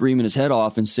stage, screaming his head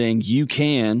off and saying, you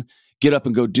can get up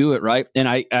and go do it. Right. And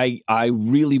I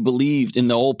really believed in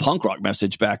the old punk rock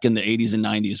message back in the 80s and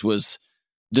 90s was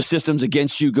the system's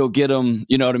against you, go get them.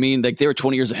 You know what I mean? Like they were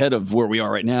 20 years ahead of where we are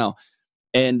right now.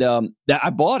 And that I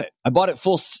bought it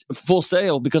full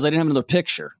sale because I didn't have another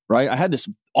picture, right? I had this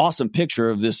awesome picture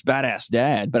of this badass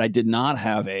dad, but I did not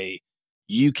have a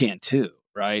you can too,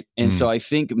 right? And so I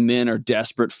think men are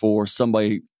desperate for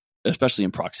somebody, especially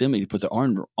in proximity, to put their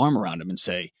arm around them and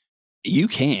say, you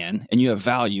can, and you have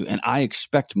value, and I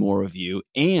expect more of you.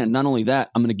 And not only that,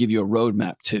 I'm going to give you a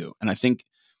roadmap too. And I think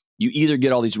you either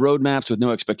get all these roadmaps with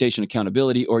no expectation,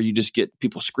 accountability, or you just get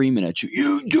people screaming at you,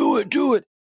 you do it.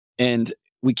 And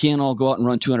we can't all go out and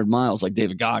run 200 miles like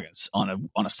David Goggins on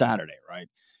a Saturday, right?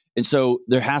 And so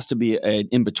there has to be an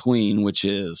in-between, which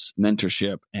is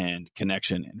mentorship and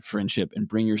connection and friendship, and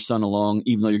bring your son along,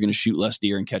 even though you're going to shoot less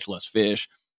deer and catch less fish,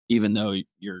 even though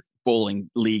your bowling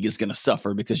league is going to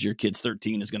suffer because your kid's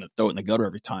 13 is going to throw it in the gutter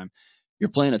every time. You're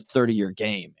playing a 30-year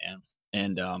game, man.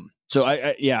 And so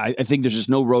I think there's just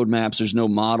no roadmaps. There's no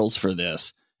models for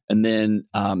this. And then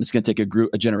it's going to take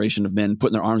a generation of men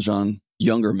putting their arms around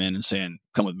younger men and saying,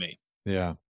 come with me.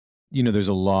 Yeah. You know, there's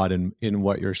a lot in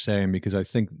what you're saying, because I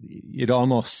think it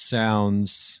almost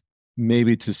sounds,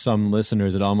 maybe to some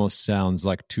listeners, it almost sounds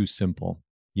like too simple,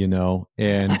 you know?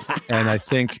 And I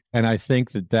think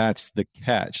that that's the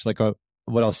catch. Like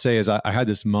what I'll say is I had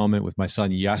this moment with my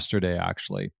son yesterday,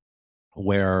 actually,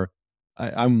 where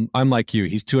I'm like you.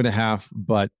 He's 2.5,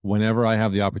 but whenever I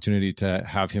have the opportunity to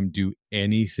have him do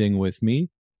anything with me,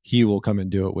 he will come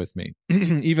and do it with me.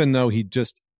 Even though he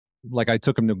just, like, I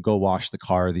took him to go wash the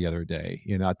car the other day,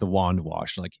 you know, at the wand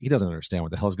wash. Like, he doesn't understand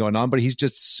what the hell's going on, but he's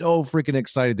just so freaking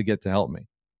excited to get to help me.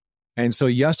 And so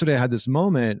yesterday I had this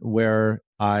moment where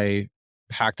I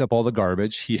packed up all the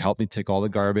garbage. He helped me take all the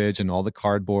garbage and all the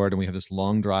cardboard, and we have this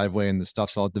long driveway and the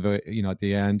stuff's all at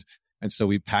the end. And so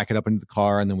we pack it up into the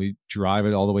car and then we drive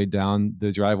it all the way down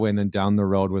the driveway and then down the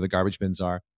road where the garbage bins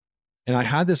are. And I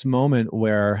had this moment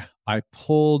where I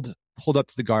pulled pulled up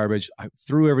to the garbage. I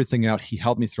threw everything out. He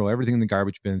helped me throw everything in the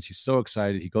garbage bins. He's so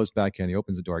excited. He goes back in, he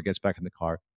opens the door, gets back in the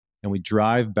car, and we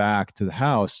drive back to the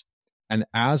house. And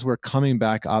as we're coming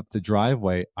back up the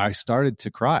driveway, I started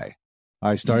to cry.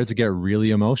 I started to get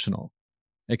really emotional.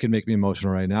 It could make me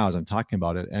emotional right now as I'm talking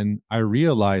about it. And I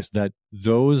realized that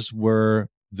those were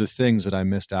the things that I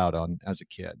missed out on as a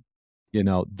kid. You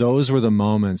know, those were the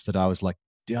moments that I was like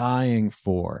dying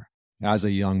for as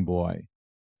a young boy.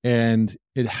 And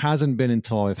it hasn't been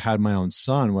until I've had my own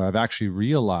son where I've actually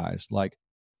realized like,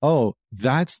 oh,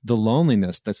 that's the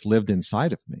loneliness that's lived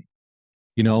inside of me.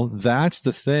 You know, that's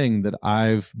the thing that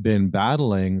I've been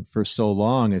battling for so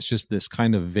long. It's just this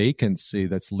kind of vacancy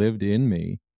that's lived in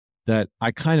me that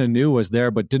I kind of knew was there,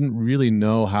 but didn't really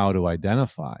know how to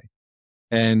identify.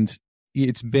 And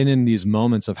it's been in these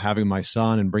moments of having my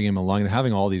son and bringing him along and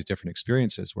having all these different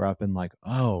experiences where I've been like,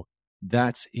 oh,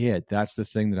 that's it. That's the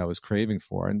thing that I was craving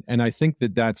for. And I think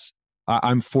that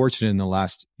I'm fortunate in the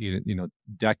last,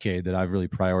 decade that I've really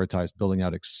prioritized building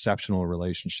out exceptional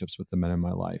relationships with the men in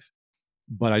my life.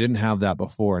 But I didn't have that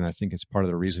before. And I think it's part of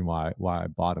the reason why I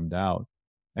bottomed out.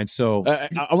 And so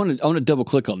I want to double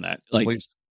click on that. Like, please.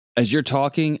 As you're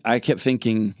talking, I kept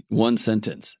thinking one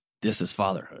sentence, this is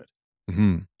fatherhood.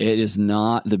 Mm-hmm. It is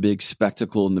not the big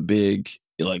spectacle and the big,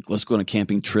 like, let's go on a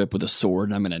camping trip with a sword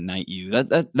and I'm going to knight you.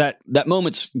 That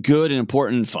moment's good and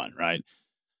important and fun, right?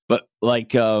 But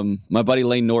like my buddy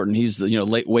Lane Norton, he's the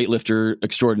weightlifter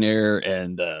extraordinaire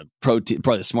and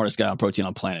probably the smartest guy on protein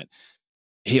on planet.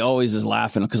 He always is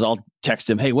laughing because I'll text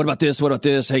him, hey, what about this? What about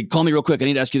this? Hey, call me real quick. I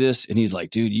need to ask you this. And he's like,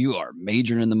 dude, you are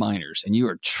majoring in the minors and you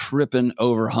are tripping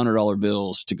over $100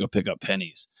 bills to go pick up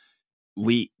pennies.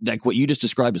 Like what you just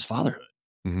described as fatherhood.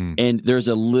 Mm-hmm. And there's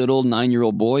a little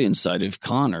 9-year-old boy inside of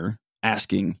Connor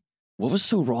asking, what was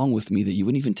so wrong with me that you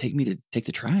wouldn't even take me to take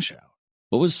the trash out?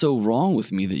 What was so wrong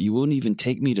with me that you wouldn't even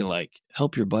take me to like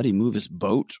help your buddy move his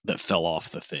boat that fell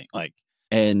off the thing? Like,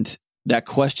 and that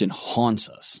question haunts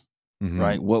us. Mm-hmm.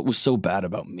 Right? What was so bad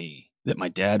about me that my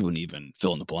dad wouldn't even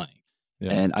fill in the blank?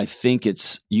 Yeah. And I think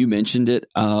you mentioned it.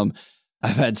 I've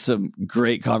had some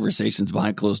great conversations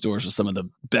behind closed doors with some of the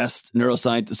best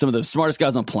neuroscientists, some of the smartest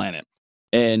guys on planet.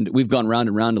 And we've gone round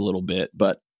and round a little bit,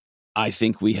 but I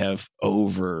think we have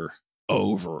over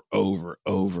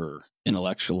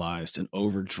intellectualized and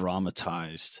over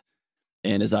dramatized.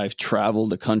 And as I've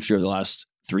traveled the country over the last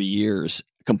 3 years,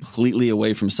 completely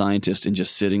away from scientists and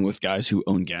just sitting with guys who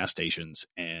own gas stations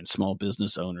and small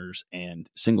business owners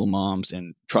and single moms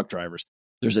and truck drivers,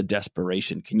 there's a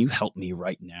desperation. Can you help me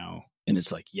right now? And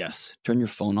it's like, yes, turn your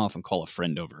phone off and call a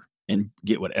friend over and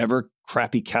get whatever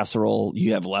crappy casserole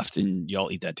you have left and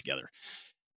y'all eat that together.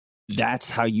 That's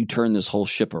how you turn this whole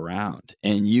ship around.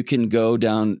 And you can go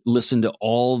down, listen to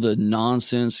all the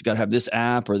nonsense. You got to have this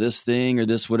app or this thing or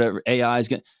this whatever. AI is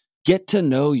going to get to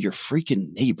know your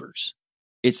freaking neighbors.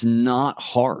 It's not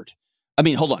hard. I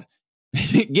mean, hold on.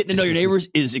 Getting to know your neighbors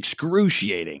is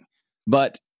excruciating,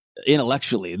 but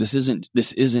intellectually, this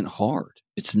isn't hard.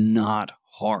 It's not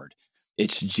hard.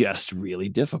 It's just really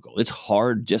difficult. It's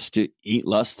hard just to eat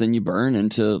less than you burn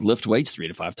and to lift weights 3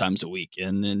 to 5 times a week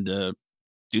and then to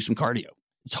do some cardio.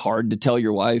 It's hard to tell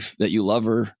your wife that you love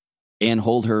her and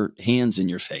hold her hands in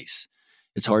your face.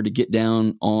 It's hard to get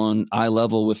down on eye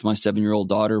level with my 7-year-old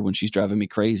daughter when she's driving me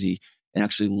crazy and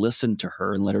actually listen to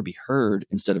her and let her be heard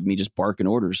instead of me just barking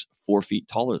orders 4 feet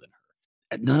taller than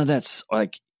her. None of that's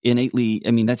like innately.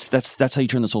 I mean, that's how you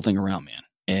turn this whole thing around, man.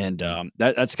 And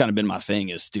that's kind of been my thing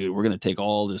is, dude, we're going to take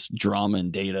all this drama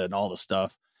and data and all the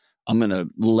stuff. I'm going to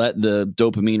let the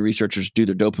dopamine researchers do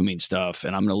their dopamine stuff.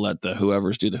 And I'm going to let the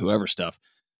whoever's do the whoever stuff.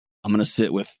 I'm going to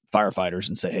sit with firefighters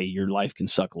and say, hey, your life can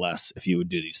suck less if you would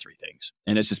do these 3 things.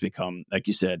 And it's just become, like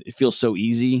you said, it feels so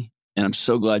easy. And I'm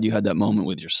so glad you had that moment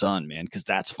with your son, man, because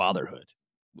that's fatherhood.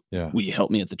 Yeah. Will you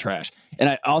help me at the trash? And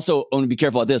I also want to be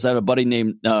careful at this. I have a buddy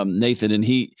named Nathan, and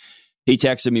he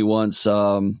texted me once.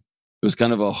 It was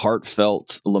kind of a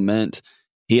heartfelt lament.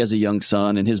 He has a young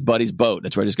son, and his buddy's boat.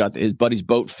 That's where I just got his buddy's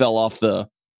boat fell off the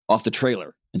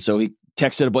trailer, and so he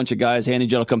texted a bunch of guys, "Hey, I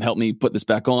need y'all to come help me put this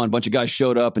back on." A bunch of guys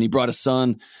showed up, and he brought his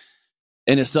son,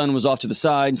 and his son was off to the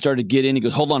side and started to get in. He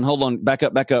goes, hold on, back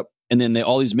up. And then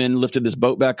all these men lifted this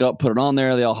boat back up, put it on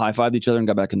there. They all high-fived each other and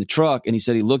got back in the truck. And he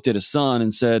said he looked at his son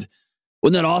and said,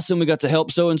 wasn't that awesome? We got to help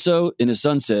so-and-so. And his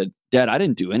son said, Dad, I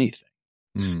didn't do anything.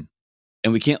 Mm.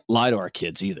 And we can't lie to our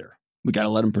kids either. We got to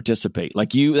let them participate. Like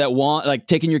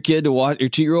taking your kid to wash your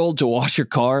 2-year-old to wash your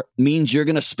car means you're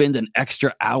going to spend an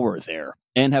extra hour there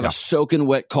and have a soaking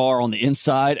wet car on the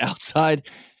inside, outside.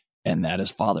 And that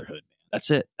is fatherhood. That's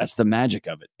it. That's the magic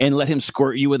of it. And let him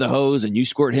squirt you with a hose and you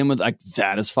squirt him with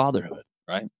that is fatherhood,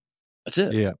 right? That's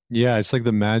it. Yeah. Yeah. It's like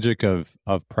the magic of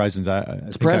presence. I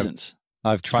It's think presence.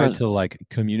 I've tried to presence. like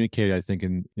communicate, I think,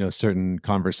 in certain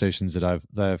conversations that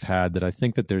I've had, that I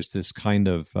think that there's this kind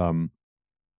of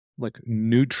like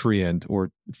nutrient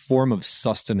or form of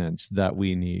sustenance that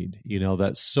we need,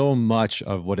 that so much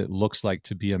of what it looks like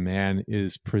to be a man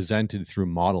is presented through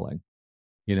modeling.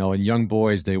 And young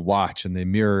boys, they watch and they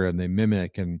mirror and they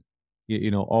mimic, and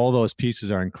all those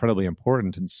pieces are incredibly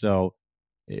important. And so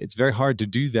it's very hard to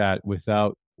do that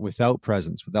without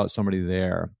presence, without somebody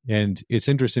there. And it's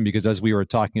interesting because as we were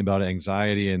talking about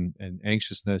anxiety and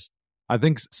anxiousness, I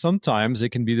think sometimes it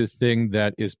can be the thing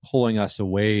that is pulling us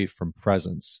away from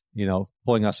presence,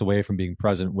 pulling us away from being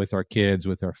present with our kids,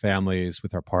 with our families,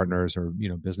 with our partners, or,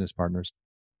 business partners.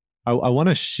 I want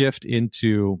to shift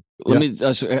into. I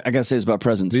got to say this about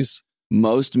presence. Please.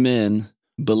 Most men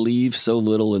believe so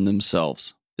little in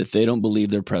themselves that they don't believe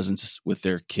their presence with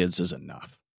their kids is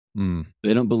enough.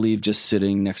 They don't believe just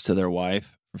sitting next to their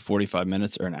wife for 45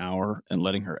 minutes or an hour and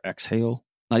letting her exhale,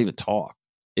 not even talk,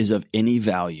 is of any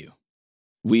value.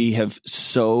 We have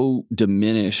so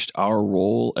diminished our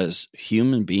role as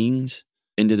human beings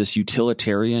into this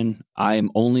utilitarian, I am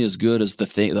only as good as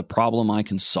the problem I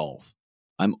can solve.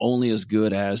 I'm only as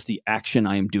good as the action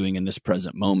I am doing in this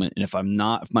present moment. And if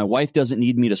my wife doesn't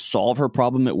need me to solve her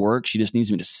problem at work, she just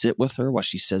needs me to sit with her while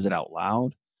she says it out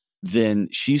loud, then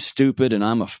she's stupid and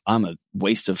I'm a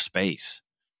waste of space.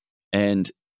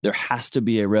 And there has to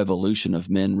be a revolution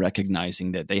of men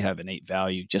recognizing that they have innate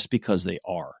value just because they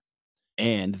are.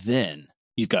 And then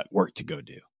you've got work to go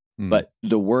do. But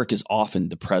the work is often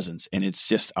the presence, and it's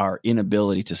just our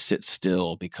inability to sit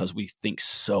still because we think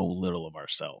so little of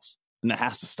ourselves. And that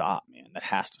has to stop, man. That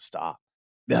has to stop.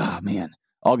 Man,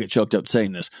 I'll get choked up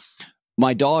saying this.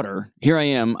 My daughter, here I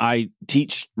am. I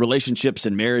teach relationships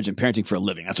and marriage and parenting for a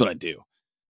living. That's what I do.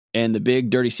 And the big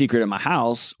dirty secret in my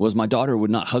house was my daughter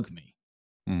would not hug me.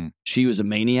 She was a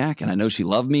maniac, and I know she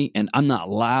loved me, and I'm not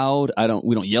loud.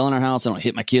 We don't yell in our house. I don't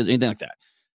hit my kids, anything like that.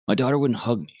 My daughter wouldn't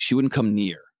hug me. She wouldn't come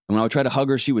near. And when I would try to hug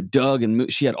her, she would dug and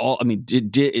move. She had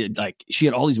she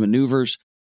had all these maneuvers.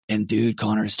 And dude,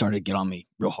 Connor started to get on me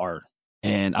real hard.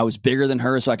 And I was bigger than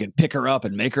her, so I could pick her up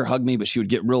and make her hug me, but she would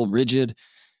get real rigid.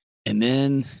 And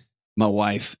then my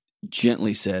wife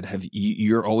gently said,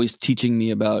 you're always teaching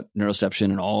me about neuroception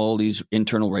and all these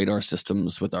internal radar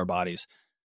systems with our bodies.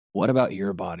 What about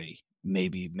your body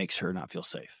maybe makes her not feel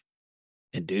safe?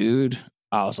 And dude,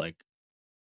 I was like,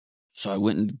 so I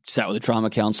went and sat with a trauma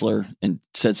counselor and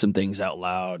said some things out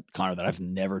loud, Connor, that I've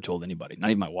never told anybody, not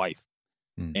even my wife.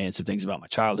 And some things about my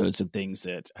childhood, some things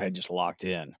that I had just locked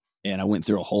in. And I went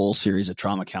through a whole series of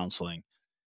trauma counseling.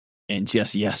 And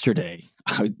just yesterday,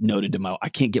 I noted I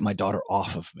can't get my daughter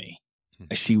off of me.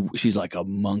 She's like a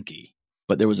monkey.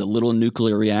 But there was a little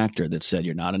nuclear reactor that said,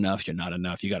 you're not enough, you're not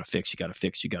enough, you got to fix, you got to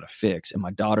fix, you got to fix. And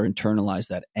my daughter internalized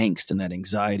that angst and that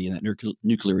anxiety in that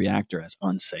nuclear reactor as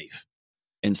unsafe.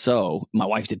 And so my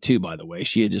wife did too, by the way.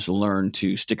 She had just learned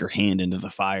to stick her hand into the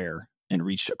fire and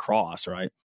reach across, right?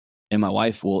 And my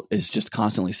wife is just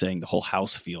constantly saying the whole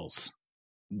house feels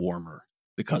warmer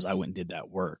because I went and did that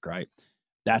work, right?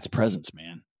 That's presence,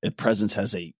 man. Presence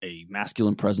has a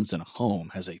masculine presence in a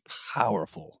home has a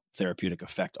powerful therapeutic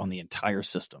effect on the entire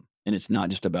system. And it's not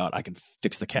just about I can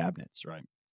fix the cabinets, right?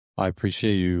 I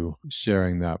appreciate you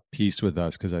sharing that piece with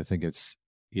us because I think it's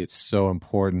so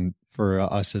important for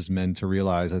us as men to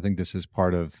realize. I think this is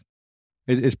part of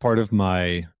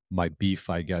my beef,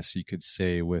 I guess you could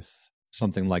say, with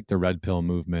something like the red pill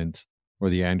movement or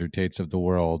the Andrew Tates of the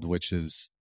world, which is,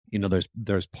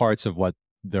 there's parts of what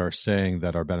they're saying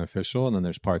that are beneficial, and then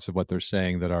there's parts of what they're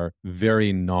saying that are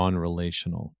very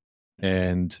non-relational.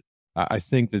 And I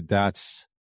think that's,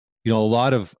 a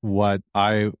lot of what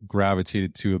I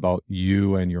gravitated to about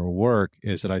you and your work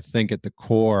is that I think at the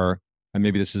core, and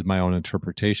maybe this is my own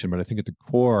interpretation, but I think at the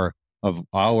core of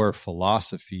our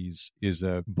philosophies is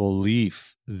a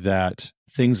belief that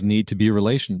things need to be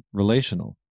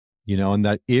relational, and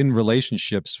that in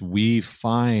relationships, we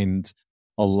find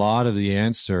a lot of the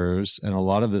answers and a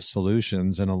lot of the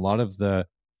solutions and a lot of the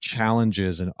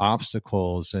challenges and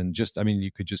obstacles. And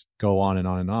you could just go on and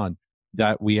on and on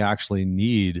that we actually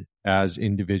need as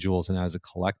individuals and as a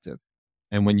collective.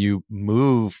 And when you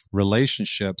move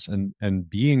relationships and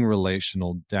being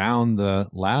relational down the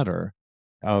ladder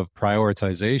of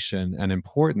prioritization and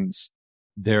importance,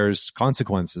 there's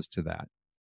consequences to that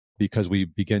because we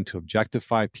begin to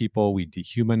objectify people, we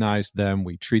dehumanize them,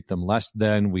 we treat them less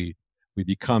than, we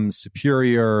become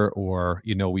superior, or,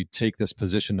 we take this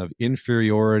position of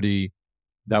inferiority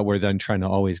that we're then trying to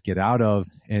always get out of.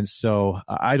 And so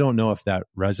I don't know if that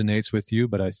resonates with you,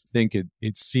 but I think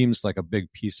it seems like a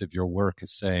big piece of your work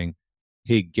is saying,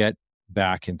 hey, get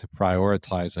back into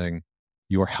prioritizing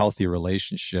your healthy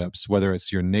relationships, whether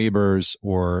it's your neighbors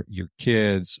or your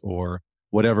kids or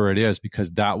whatever it is,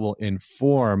 because that will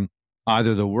inform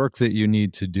either the work that you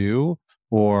need to do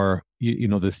or,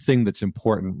 the thing that's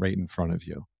important right in front of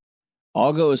you.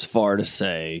 I'll go as far to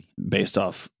say, based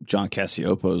off John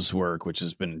Cassiopo's work, which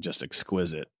has been just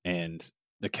exquisite, and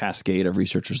the cascade of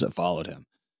researchers that followed him,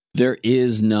 there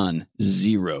is none,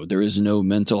 zero. There is no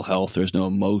mental health. There's no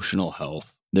emotional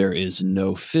health. There is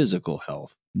no physical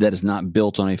health that is not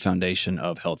built on a foundation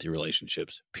of healthy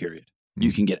relationships, period. Mm-hmm.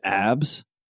 You can get abs,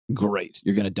 great.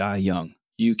 You're going to die young.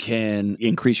 You can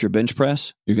increase your bench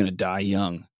press. You're going to die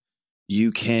young.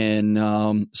 You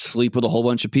can sleep with a whole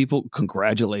bunch of people.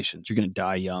 Congratulations. You're going to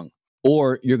die young.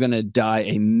 Or you're going to die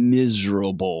a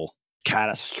miserable,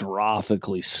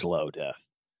 catastrophically slow death.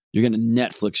 You're going to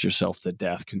Netflix yourself to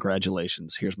death.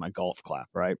 Congratulations. Here's my golf clap,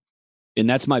 right? And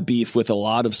that's my beef with a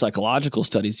lot of psychological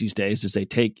studies these days is they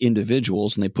take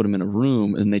individuals and they put them in a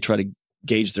room and they try to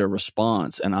gauge their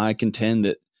response. And I contend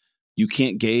that you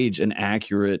can't gauge an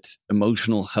accurate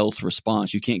emotional health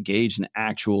response. You can't gauge an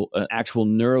actual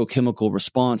neurochemical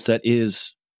response that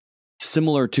is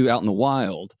similar to out in the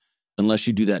wild unless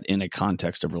you do that in a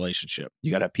context of relationship.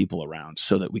 You got to have people around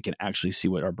so that we can actually see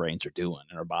what our brains are doing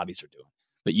and our bodies are doing.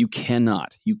 But you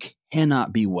cannot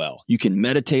be well. You can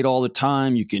meditate all the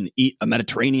time. You can eat a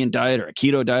Mediterranean diet or a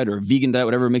keto diet or a vegan diet,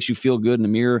 whatever makes you feel good in the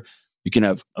mirror. You can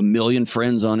have a million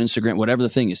friends on Instagram, whatever the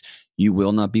thing is. You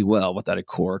will not be well without a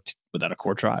core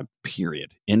tribe,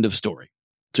 period. End of story.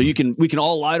 So we can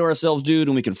all lie to ourselves, dude,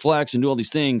 and we can flex and do all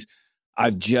these things.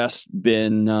 I've just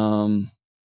been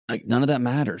like, none of that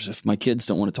matters if my kids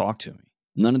don't want to talk to me.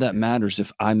 None of that matters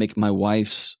if I make my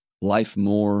wife's life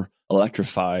more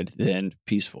electrified than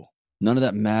peaceful. None of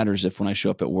that matters if when I show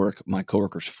up at work, my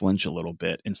coworkers flinch a little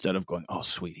bit instead of going, oh,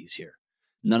 sweet, he's here.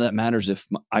 None of that matters if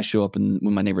I show up and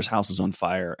when my neighbor's house is on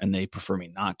fire and they prefer me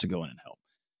not to go in and help.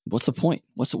 What's the point?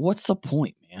 What's the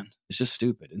point, man? It's just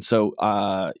stupid. And so,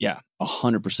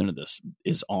 100% of this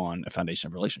is on a foundation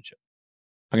of relationship.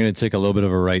 I'm going to take a little bit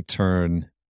of a right turn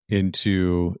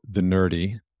into the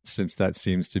nerdy, since that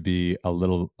seems to be a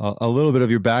little bit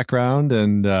of your background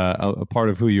and a part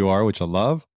of who you are, which I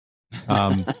love.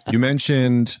 You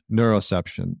mentioned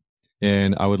neuroception,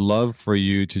 and I would love for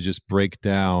you to just break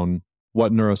down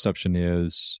what neuroception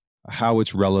is, how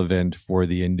it's relevant for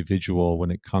the individual when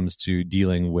it comes to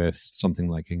dealing with something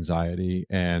like anxiety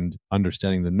and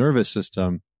understanding the nervous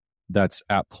system that's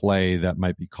at play that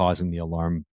might be causing the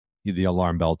alarm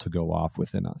bell to go off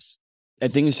within us. I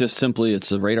think it's just simply,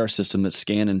 it's a radar system that's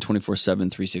scanning 24/7,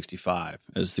 365.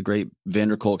 As the great Van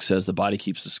der Kolk says, the body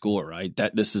keeps the score, right?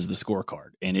 This is the scorecard,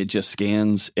 and it just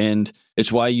scans, and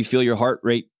it's why you feel your heart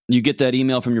rate. You get that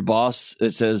email from your boss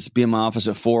that says, be in my office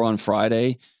at 4 on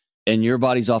Friday, and your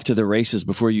body's off to the races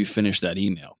before you finish that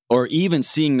email. Or even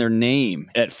seeing their name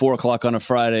at 4 o'clock on a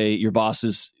Friday, your boss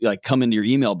is like, come into your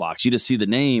email box. You just see the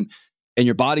name, and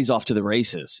your body's off to the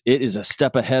races. It is a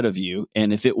step ahead of you,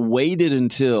 and if it waited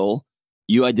until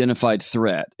you identified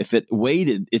threat, if it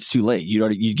waited, it's too late.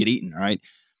 You'd get eaten, right?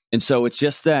 And so it's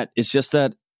just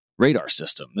that radar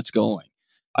system that's going.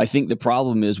 I think the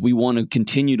problem is we want to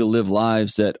continue to live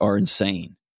lives that are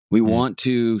insane. We want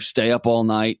to stay up all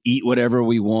night, eat whatever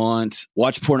we want,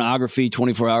 watch pornography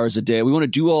 24 hours a day. We want to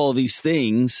do all of these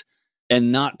things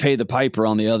and not pay the piper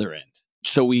on the other end.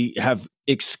 So we have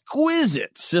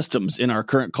exquisite systems in our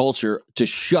current culture to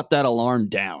shut that alarm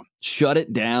down, shut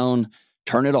it down,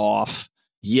 turn it off.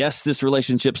 Yes, this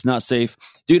relationship's not safe.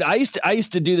 Dude, I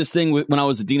used to do this thing when I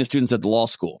was a dean of students at the law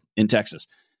school in Texas.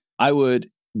 I would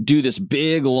do this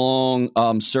big, long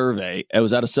survey. I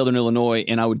was out of Southern Illinois,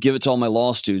 and I would give it to all my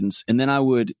law students. And then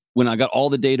when I got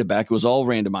all the data back, it was all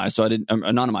randomized,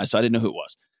 anonymized, so I didn't know who it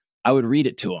was. I would read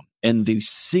it to them. And the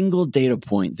single data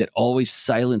point that always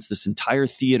silenced this entire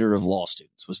theater of law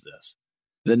students was this: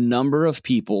 the number of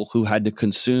people who had to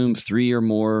consume 3 or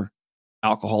more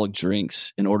alcoholic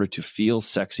drinks in order to feel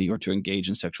sexy or to engage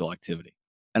in sexual activity.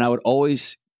 And I would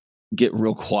always get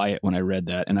real quiet when I read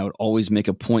that. And I would always make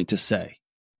a point to say,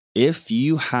 if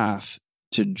you have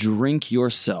to drink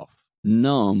yourself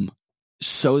numb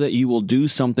so that you will do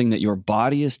something that your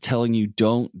body is telling you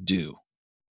don't do,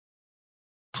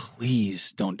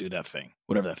 please don't do that thing,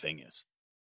 whatever that thing is.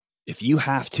 If you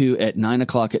have to, at 9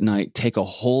 o'clock at night, take a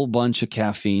whole bunch of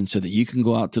caffeine so that you can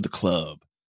go out to the club,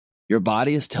 your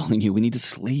body is telling you we need to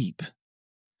sleep.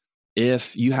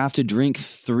 If you have to drink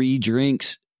 3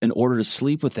 drinks in order to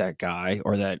sleep with that guy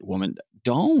or that woman,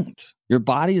 don't. Your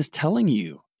body is telling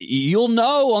you. You'll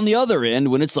know on the other end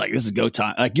when it's like, this is go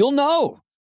time. Like, you'll know.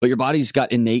 but your body's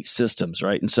got innate systems,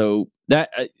 right? And so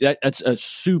that's a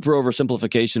super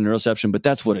oversimplification in neuroception, but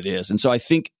that's what it is. And so I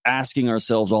think asking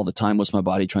ourselves all the time, what's my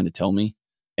body trying to tell me?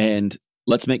 And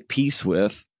let's make peace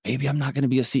with, maybe I'm not going to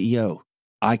be a CEO.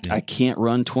 I can't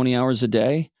run 20 hours a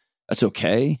day. That's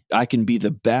okay. I can be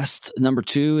the best number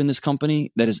 2 in this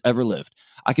company that has ever lived.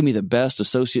 I can be the best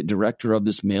associate director of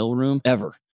this mailroom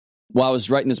ever. While I was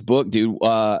writing this book, dude,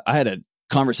 I had a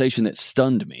conversation that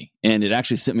stunned me, and it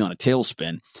actually sent me on a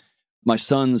tailspin. My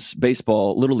son's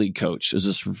baseball little league coach was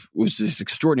this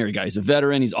extraordinary guy. He's a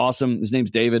veteran. He's awesome. His name's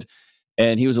David,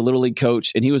 and he was a little league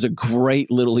coach, and he was a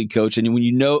great little league coach. And when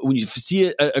you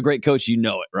see a great coach, you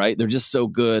know it, right? They're just so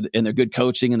good, and they're good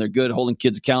coaching, and they're good at holding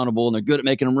kids accountable, and they're good at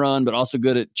making them run, but also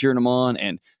good at cheering them on.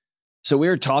 And so we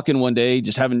were talking one day,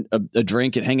 just having a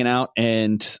drink and hanging out,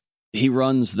 and he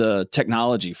runs the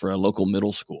technology for a local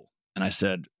middle school. And I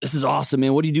said, this is awesome,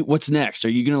 man. What do you do? What's next? Are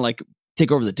you going to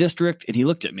take over the district? And he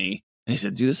looked at me and he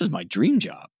said, dude, this is my dream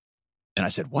job. And I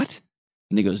said, what?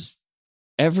 And he goes,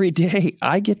 every day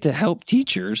I get to help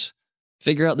teachers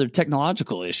figure out their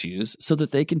technological issues so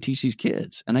that they can teach these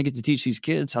kids. And I get to teach these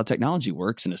kids how technology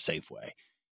works in a safe way.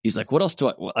 He's like, what else do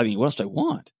I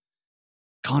want?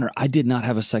 Connor, I did not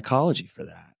have a psychology for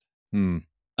that.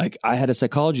 Like, I had a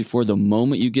psychology for the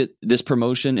moment you get this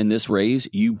promotion and this raise,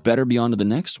 you better be on to the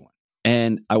next one.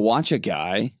 And I watch a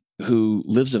guy who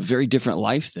lives a very different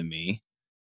life than me,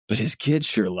 but his kids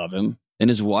sure love him and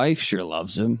his wife sure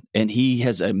loves him. And he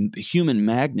has a human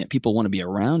magnet. People want to be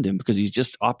around him because he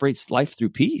just operates life through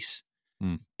peace.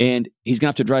 And he's going to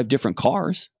have to drive different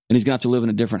cars, and he's going to have to live in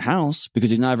a different house because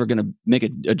he's not ever going to make a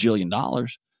 $1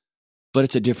 jillion, but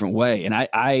it's a different way. And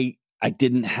I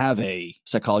didn't have a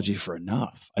psychology for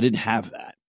enough. I didn't have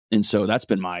that. And so that's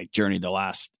been my journey the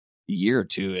last year or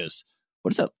two is,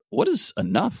 what does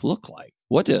enough look like?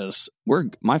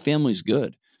 My family's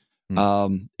good.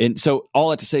 And so all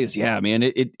that to say is, yeah, man,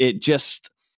 it just,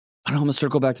 I don't know, I'm going to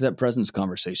circle back to that presence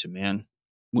conversation, man.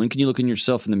 When can you look in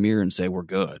yourself in the mirror and say, we're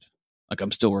good? Like,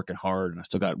 I'm still working hard and I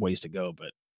still got ways to go,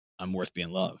 but I'm worth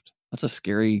being loved. That's a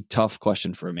scary, tough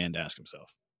question for a man to ask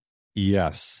himself.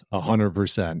 Yes,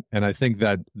 100%. And I think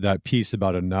that piece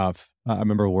about enough, I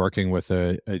remember working with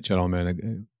a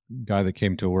gentleman, a guy that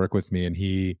came to work with me, and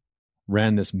he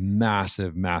ran this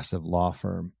massive, massive law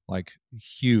firm, like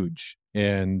huge.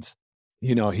 And,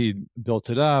 he built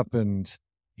it up and,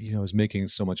 was making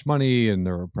so much money, and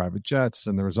there were private jets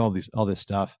and there was all this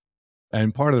stuff.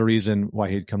 And part of the reason why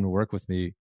he'd come to work with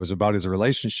me was about his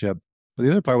relationship. But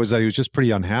the other part was that he was just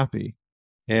pretty unhappy.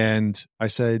 And I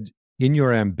said, in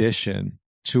your ambition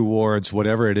towards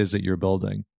whatever it is that you're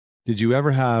building, did you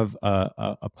ever have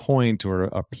a point or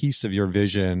a piece of your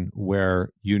vision where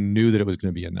you knew that it was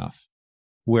going to be enough,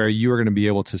 where you were going to be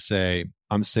able to say,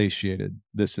 I'm satiated,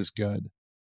 this is good?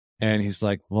 And he's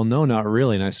like, well, no, not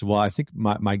really. And I said, well, I think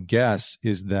my guess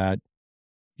is that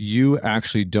you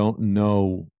actually don't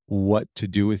know what to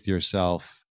do with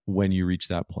yourself when you reach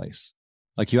that place.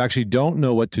 Like, you actually don't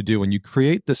know what to do when you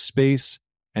create the space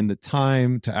and the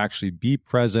time to actually be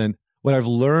present. What I've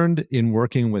learned in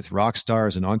working with rock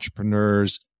stars and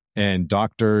entrepreneurs and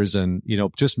doctors and,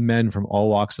 just men from all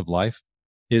walks of life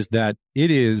is that it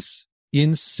is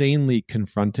insanely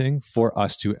confronting for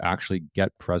us to actually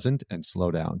get present and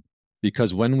slow down.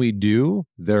 Because when we do,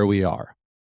 there we are,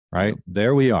 right?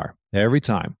 There we are every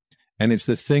time. And it's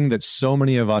the thing that so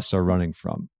many of us are running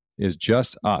from, is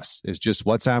just us, is just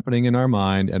what's happening in our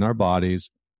mind and our bodies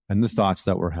and the thoughts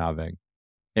that we're having.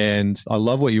 And I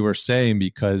love what you were saying,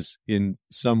 because in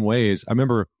some ways, I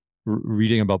remember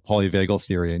reading about polyvagal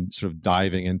theory and sort of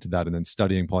diving into that, and then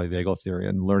studying polyvagal theory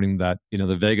and learning that,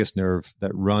 the vagus nerve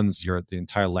that runs the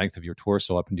entire length of your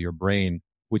torso up into your brain,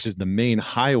 which is the main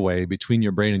highway between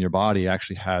your brain and your body,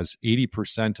 actually has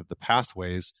 80% of the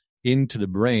pathways into the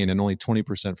brain and only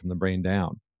 20% from the brain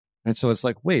down. And so it's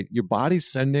like, wait, your body's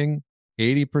sending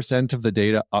 80% of the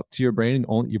data up to your brain,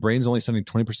 and your brain's only sending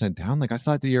 20% down? Like, I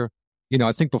thought that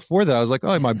I think before that I was like,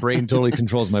 oh, my brain totally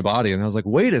controls my body. And I was like,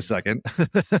 wait a second.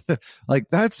 Like,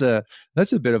 that's a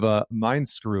bit of a mind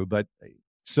screw. But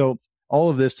so all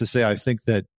of this to say, I think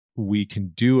that we can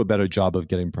do a better job of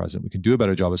getting present. We can do a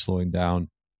better job of slowing down,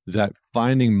 that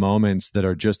finding moments that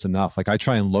are just enough. Like, I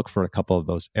try and look for a couple of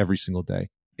those every single day.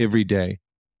 Every day,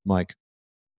 I'm like,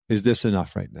 is this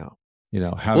enough right now?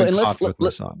 Having coffee with my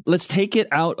son. Let's take it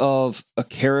out of a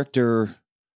character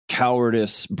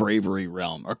cowardice, bravery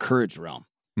realm or courage realm.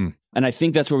 And I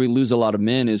think that's where we lose a lot of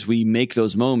men, is we make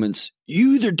those moments.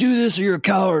 You either do this or you're a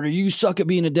coward, or you suck at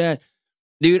being a dad.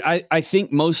 Dude, I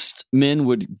think most men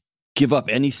would give up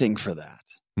anything for that.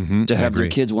 To have their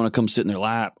kids want to come sit in their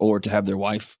lap, or to have their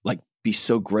wife be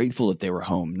so grateful that they were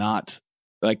home, not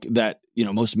like that,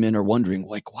 most men are wondering,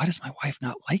 like, why does my wife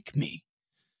not like me?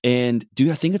 And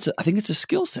I think it's a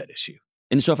skill set issue.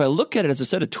 And so if I look at it as a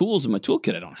set of tools in my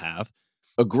toolkit I don't have,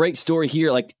 a great story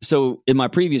here. Like, so in my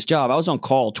previous job, I was on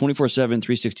call 24/7,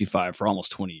 365 for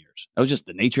almost 20 years. That was just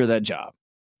the nature of that job.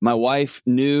 My wife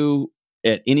knew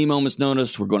at any moment's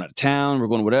notice, we're going out of town, we're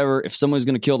going whatever. If someone's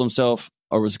going to kill themselves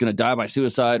or was going to die by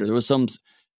suicide or there was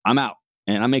I'm out.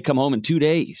 And I may come home in 2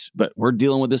 days, but we're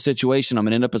dealing with this situation. I'm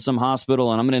going to end up at some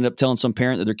hospital and I'm going to end up telling some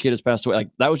parent that their kid has passed away. Like,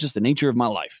 that was just the nature of my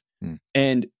life.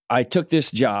 And I took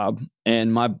this job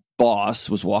and my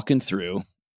boss was walking through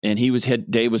and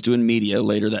Dave was doing media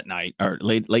later that night or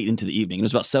late into the evening. It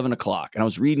was about 7:00 and I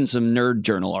was reading some nerd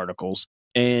journal articles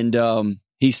and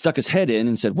he stuck his head in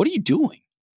and said, "What are you doing?"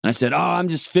 And I said, "Oh, I'm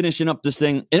just finishing up this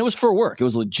thing." And it was for work. It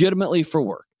was legitimately for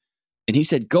work. And he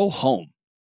said, "Go home.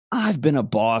 I've been a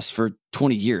boss for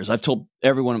 20 years. I've told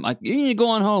everyone, I'm like, you need to go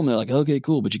on home." They're like, "Okay,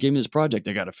 cool. But you gave me this project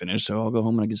I got to finish. So I'll go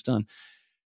home when it gets done."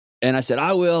 And I said,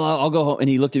 "I will. I'll go home." And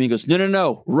he looked at me and goes,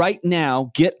 No. Right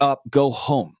now, get up, go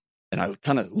home." And I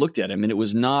kind of looked at him and it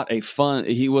was not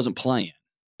he wasn't playing.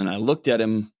 And I looked at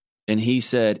him and he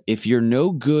said, "If you're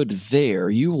no good there,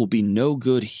 you will be no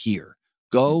good here.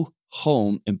 Go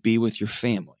home and be with your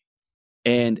family."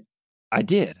 And I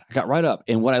did. I got right up.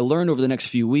 And what I learned over the next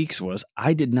few weeks was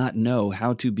I did not know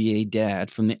how to be a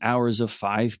dad from the hours of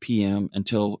 5 p.m.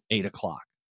 until 8:00.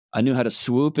 I knew how to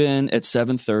swoop in at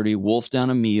 7:30, wolf down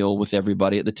a meal with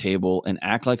everybody at the table and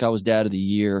act like I was dad of the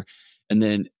year, and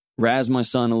then razz my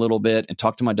son a little bit and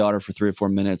talk to my daughter for 3 or 4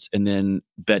 minutes, and then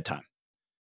bedtime.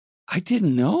 I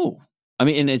didn't know. I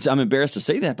mean, and I'm embarrassed to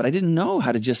say that, but I didn't know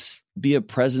how to just be a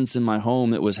presence in my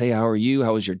home that was, "Hey, how are you?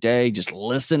 How was your day?" Just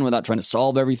listen without trying to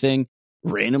solve everything.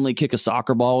 Randomly kick a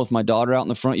soccer ball with my daughter out in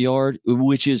the front yard,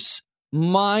 which is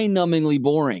mind-numbingly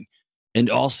boring. And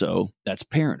also, that's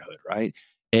parenthood, right?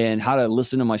 And how to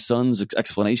listen to my son's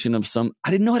explanation of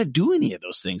I didn't know how to do any of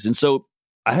those things. And so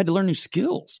I had to learn new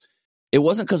skills. It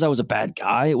wasn't because I was a bad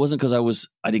guy. It wasn't because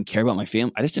I didn't care about my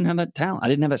family. I just didn't have that talent. I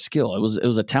didn't have that skill. It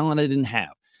was a talent I didn't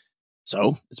have.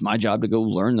 So it's my job to go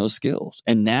learn those skills.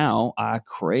 And now I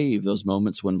crave those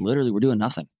moments when literally we're doing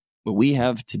nothing, but we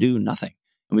have to do nothing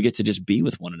and we get to just be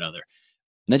with one another.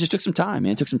 And that just took some time,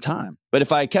 man. It took some time. But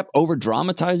if I kept over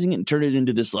dramatizing it and turned it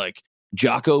into this like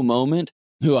Jocko moment,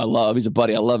 who I love, he's a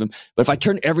buddy, I love him. But if I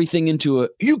turned everything into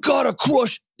you gotta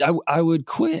crush, I would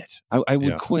quit. I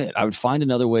would quit. I would find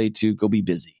another way to go be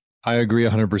busy. I agree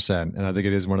 100%. And I think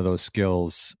it is one of those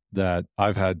skills that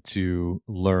I've had to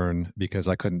learn because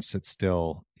I couldn't sit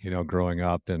still, growing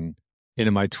up and into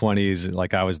my 20s.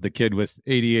 Like I was the kid with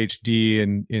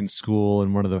ADHD in school.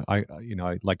 And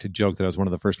I like to joke that I was one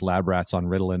of the first lab rats on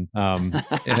Ritalin.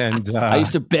 And I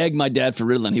used to beg my dad for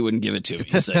Ritalin. He wouldn't give it to me.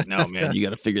 He said, "No, man, you got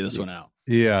to figure this one out."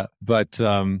 Yeah. But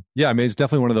I mean, it's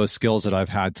definitely one of those skills that I've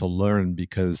had to learn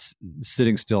because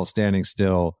sitting still, standing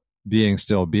still,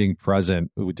 being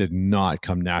present, it did not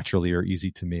come naturally or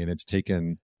easy to me. And it's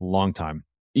taken a long time.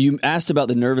 You asked about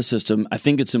the nervous system. I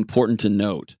think it's important to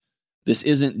note this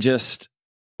isn't just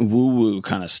woo-woo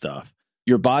kind of stuff.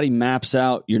 Your body maps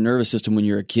out your nervous system when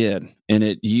you're a kid, and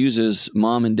it uses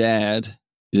mom and dad,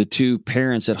 the two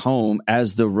parents at home,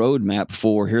 as the roadmap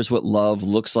for here's what love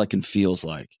looks like and feels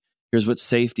like. Here's what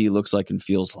safety looks like and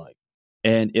feels like.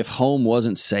 And if home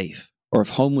wasn't safe, or if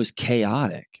home was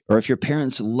chaotic, or if your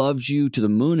parents loved you to the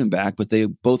moon and back, but they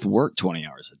both work 20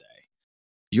 hours a day,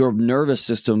 your nervous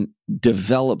system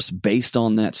develops based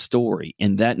on that story.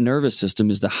 And that nervous system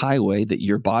is the highway that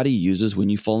your body uses when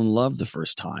you fall in love the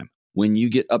first time, when you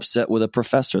get upset with a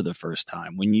professor the first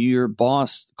time, when your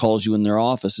boss calls you in their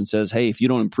office and says, "Hey, if you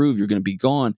don't improve, you're going to be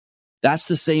gone." That's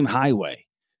the same highway.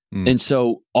 And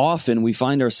so often we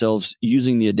find ourselves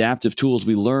using the adaptive tools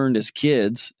we learned as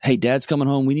kids. Hey, dad's coming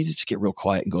home. We need to just get real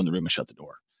quiet and go in the room and shut the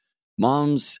door.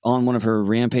 Mom's on one of her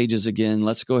rampages again.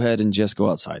 Let's go ahead and just go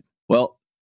outside. Well,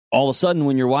 all of a sudden,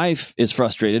 when your wife is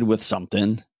frustrated with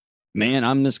something, man,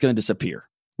 I'm just going to disappear,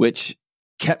 which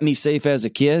kept me safe as a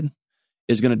kid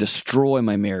is going to destroy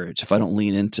my marriage if I don't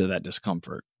lean into that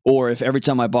discomfort. Or if every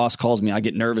time my boss calls me, I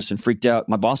get nervous and freaked out,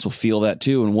 my boss will feel that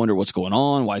too and wonder what's going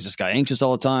on. Why is this guy anxious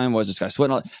all the time? Why is this guy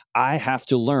sweating? I have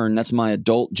to learn. That's my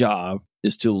adult job,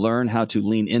 is to learn how to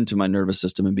lean into my nervous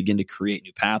system and begin to create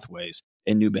new pathways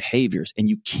and new behaviors. And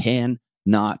you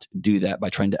cannot do that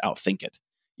by trying to outthink it.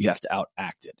 You have to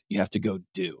outact it. You have to go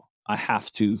do. I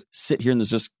have to sit here in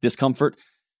this discomfort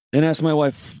and ask my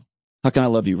wife, "How can I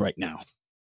love you right now?"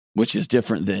 Which is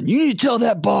different than, "You need to tell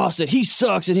that boss that he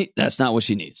sucks." And that's not what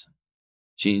she needs.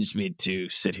 She needs me to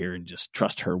sit here and just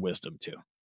trust her wisdom too.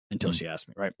 until she asked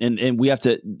me, right? And we have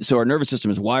to, so our nervous system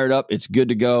is wired up, it's good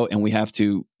to go, and we have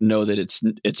to know that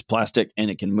it's plastic and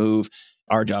it can move.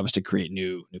 Our job is to create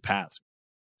new paths.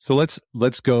 So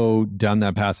let's go down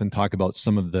that path and talk about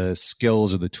some of the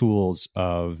skills or the tools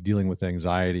of dealing with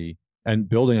anxiety and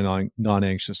building a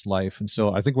non-anxious life. And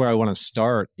so I think where I want to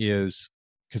start is,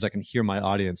 because I can hear my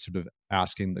audience sort of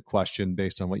asking the question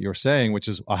based on what you're saying, which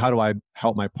is, how do I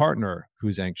help my partner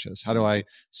who's anxious? How do I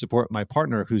support my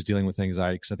partner who's dealing with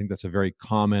anxiety? Because I think that's a very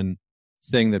common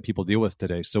thing that people deal with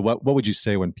today. So what would you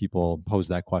say when people pose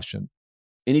that question?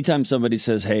 Anytime somebody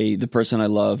says, hey, the person I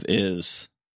love is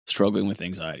struggling with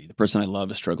anxiety, the person I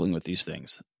love is struggling with these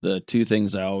things, the two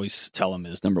things I always tell them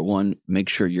is, number one, make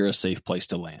sure you're a safe place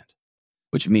to land,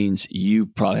 which means you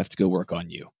probably have to go work on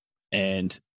you.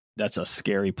 And that's a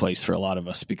scary place for a lot of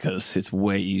us because it's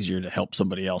way easier to help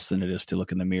somebody else than it is to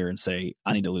look in the mirror and say,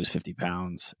 I need to lose 50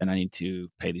 pounds and I need to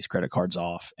pay these credit cards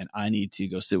off and I need to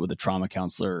go sit with a trauma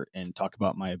counselor and talk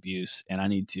about my abuse and I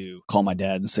need to call my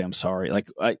dad and say, I'm sorry.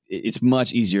 It's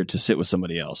much easier to sit with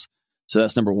somebody else. So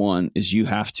that's number one, is you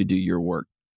have to do your work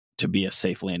to be a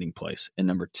safe landing place. And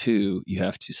number two, you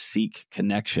have to seek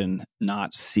connection,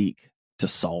 not seek to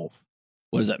solve.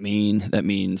 What does that mean? That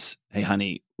means, hey,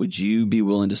 honey, would you be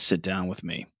willing to sit down with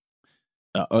me?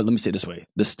 Or let me say it this way.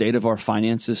 The state of our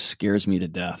finances scares me to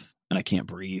death and I can't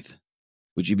breathe.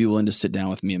 Would you be willing to sit down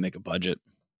with me and make a budget?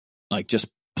 Like just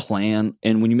plan.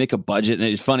 And when you make a budget, and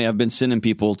it's funny, I've been sending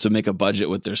people to make a budget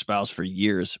with their spouse for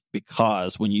years,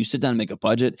 because when you sit down and make a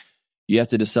budget, you have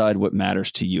to decide what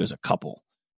matters to you as a couple.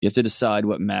 You have to decide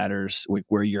what matters,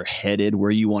 where you're headed,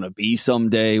 where you want to be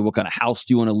someday, what kind of house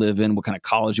do you want to live in, what kind of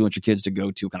college you want your kids to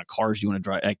go to, what kind of cars do you want to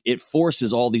drive. Like, it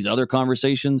forces all these other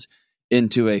conversations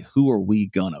into a who are we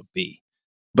going to be?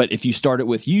 But if you start it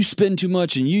with you spend too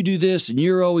much and you do this and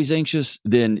you're always anxious,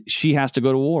 then she has to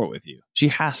go to war with you. She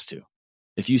has to.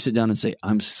 If you sit down and say,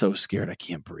 I'm so scared I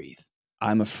can't breathe.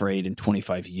 I'm afraid in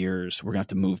 25 years, we're going to have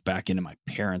to move back into my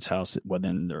parents' house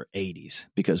within their 80s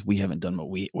because we haven't done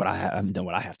what I haven't done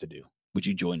what I have to do. Would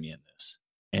you join me in this?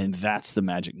 And that's the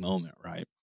magic moment, right?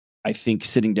 I think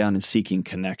sitting down and seeking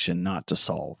connection, not to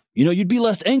solve. You'd be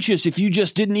less anxious if you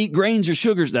just didn't eat grains or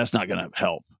sugars. That's not going to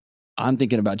help. I'm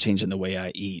thinking about changing the way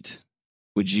I eat.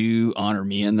 Would you honor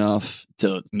me enough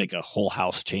to make a whole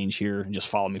house change here and just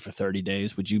follow me for 30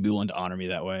 days? Would you be willing to honor me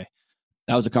that way?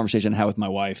 That was a conversation I had with my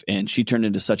wife, and she turned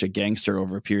into such a gangster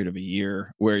over a period of a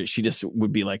year where she just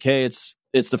would be like, hey, it's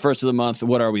the first of the month.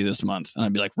 What are we this month? And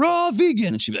I'd be like, raw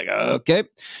vegan. And she'd be like, okay.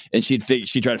 And she'd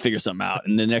try to figure something out.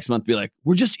 And the next month be like,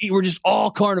 we're just all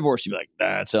carnivore. She'd be like,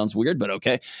 that sounds weird, but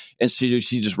okay. And she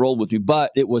just rolled with me.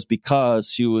 But it was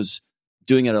because she was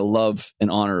doing it out of love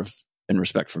and honor and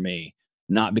respect for me,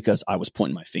 not because I was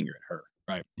pointing my finger at her.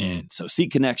 Right. Mm. And so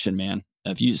seek connection, man.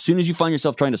 As soon as you find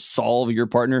yourself trying to solve your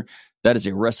partner, that is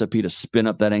a recipe to spin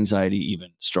up that anxiety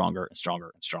even stronger and stronger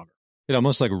and stronger. It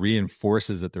almost like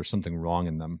reinforces that there's something wrong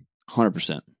in them.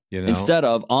 100%. Instead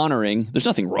of honoring, there's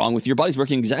nothing wrong with your body's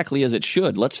working exactly as it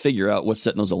should. Let's figure out what's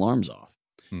setting those alarms off.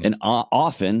 And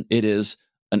often it is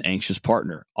an anxious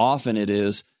partner. Often it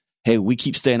is, hey, we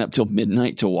keep staying up till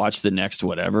midnight to watch the next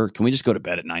whatever. Can we just go to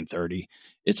bed at 9:30?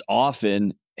 It's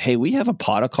often, hey, we have a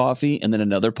pot of coffee and then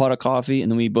another pot of coffee,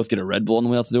 and then we both get a Red Bull on the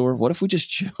way out the door. What if we just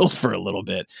chilled for a little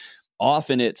bit?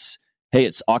 Often it's, hey,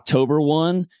 it's October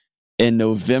 1 and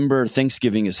November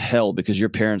Thanksgiving is hell because your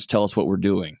parents tell us what we're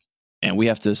doing. And we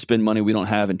have to spend money we don't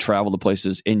have and travel to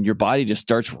places. And your body just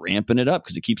starts ramping it up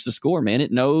because it keeps the score, man.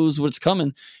 It knows what's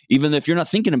coming. Even if you're not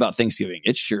thinking about Thanksgiving,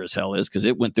 it sure as hell is, because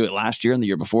it went through it last year and the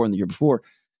year before and the year before.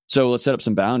 So let's set up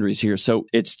some boundaries here. So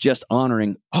it's just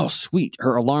honoring, oh, sweet,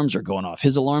 her alarms are going off.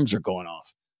 His alarms are going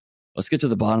off. Let's get to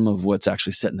the bottom of what's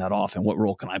actually setting that off and what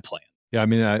role can I play in? Yeah, I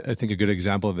mean, I think a good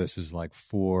example of this is like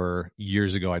 4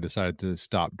 years ago, I decided to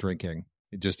stop drinking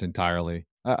just entirely.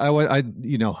 I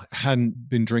hadn't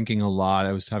been drinking a lot.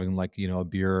 I was having like, a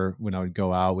beer when I would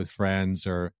go out with friends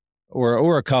or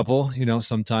a couple,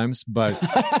 sometimes, but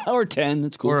or 10,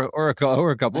 that's cool. Or a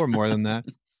couple or more than that.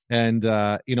 And,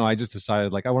 I just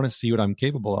decided like, I want to see what I'm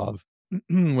capable of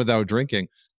without drinking.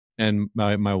 And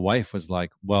my wife was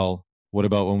like, well, what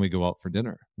about when we go out for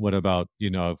dinner? What about,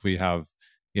 if we have,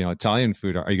 Italian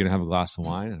food, are you going to have a glass of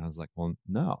wine? And I was like, well,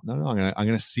 no, I'm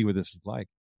going to see what this is like.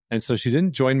 And so she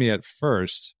didn't join me at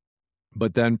first,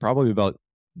 but then probably about,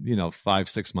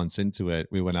 5-6 months into it,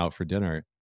 we went out for dinner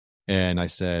and I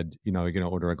said, you're going to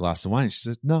order a glass of wine. And she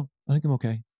said, no, I think I'm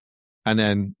okay. And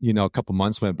then, a couple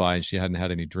months went by and she hadn't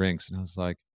had any drinks. And I was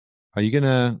like, are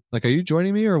you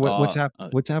joining me or what's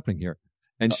happening here?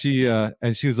 And she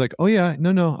was like, oh yeah,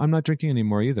 no, I'm not drinking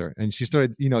anymore either. And she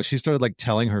started like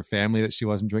telling her family that she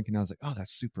wasn't drinking. I was like, oh,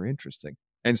 that's super interesting.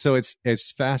 And so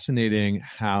it's fascinating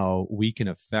how we can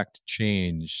affect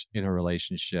change in a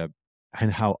relationship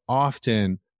and how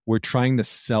often we're trying to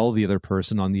sell the other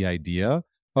person on the idea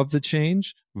of the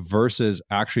change versus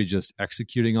actually just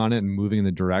executing on it and moving in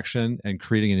the direction and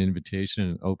creating an invitation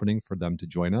and an opening for them to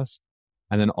join us.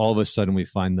 And then all of a sudden we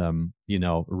find them,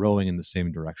 rowing in the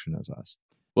same direction as us.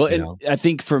 Well, and I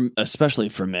think especially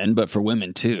for men, but for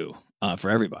women too,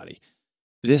 for everybody,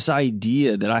 this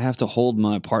idea that I have to hold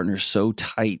my partner so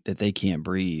tight that they can't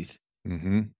breathe.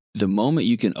 Mm-hmm. The moment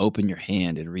you can open your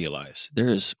hand and realize there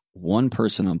is one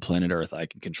person on planet Earth I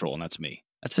can control, and that's me.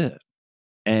 That's it.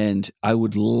 And I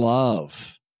would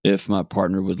love if my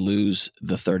partner would lose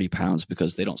the 30 pounds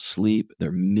because they don't sleep,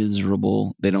 they're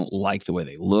miserable, they don't like the way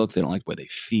they look, they don't like the way they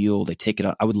feel, they take it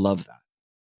out. I would love that.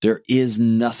 There is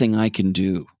nothing I can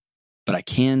do, but I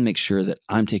can make sure that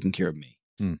I'm taking care of me.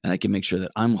 And I can make sure that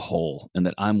I'm whole and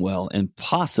that I'm well, and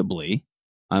possibly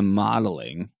I'm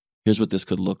modeling, here's what this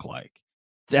could look like.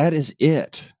 That is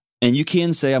it. And you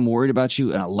can say, I'm worried about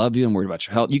you and I love you. I'm worried about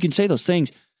your health. You can say those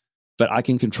things, but I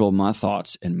can control my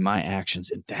thoughts and my actions.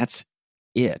 And that's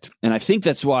it. And I think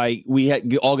that's why we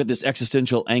all get this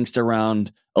existential angst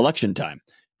around election time,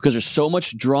 because there's so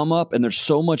much drum up and there's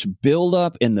so much build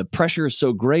up and the pressure is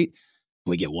so great.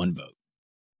 We get one vote.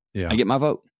 Yeah. I get my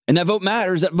vote. And that vote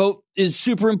matters. That vote is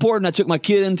super important. I took my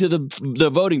kid into the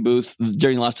voting booth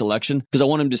during the last election because I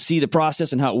want him to see the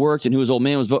process and how it worked and who his old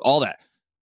man was, all that.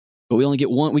 But we only get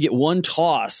one. We get one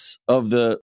toss of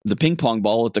the ping pong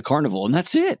ball at the carnival, and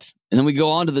that's it. And then we go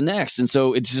on to the next. And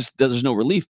so it's just, there's no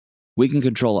relief. We can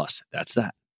control us. That's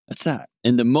that. That's that.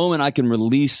 And the moment I can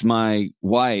release my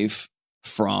wife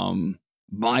from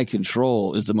my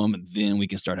control is the moment then we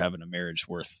can start having a marriage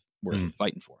worth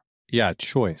fighting for. Yeah,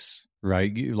 choice,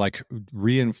 right? Like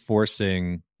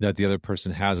reinforcing that the other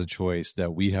person has a choice,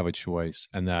 that we have a choice,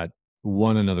 and that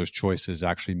one another's choices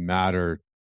actually matter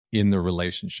in the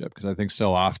relationship. Because I think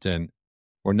so often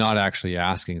we're not actually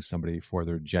asking somebody for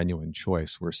their genuine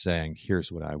choice. We're saying,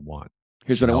 here's what I want.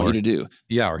 Here's what I want you to do.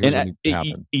 Yeah, or here's what needs to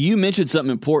happen. You mentioned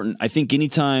something important. I think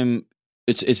anytime,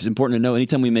 it's important to know,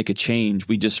 anytime we make a change,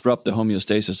 we disrupt the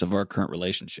homeostasis of our current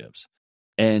relationships.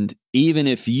 And even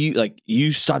if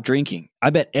you stop drinking,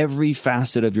 I bet every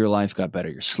facet of your life got better.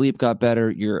 Your sleep got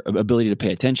better. Your ability to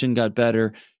pay attention got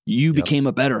better. You became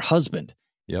a better husband.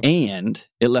 Yep. And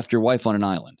it left your wife on an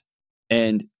island.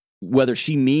 And whether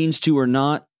she means to or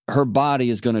not, her body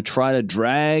is going to try to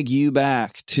drag you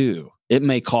back too.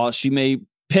 She may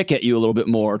pick at you a little bit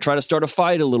more, or try to start a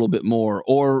fight a little bit more,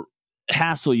 or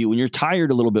hassle you when you're tired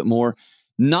a little bit more.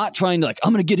 Not trying to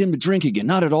I'm going to get him to drink again.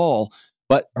 Not at all.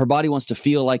 But her body wants to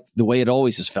feel like the way it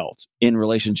always has felt in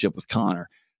relationship with Connor.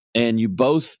 And you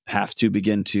both have to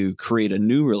begin to create a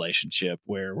new relationship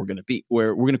where we're going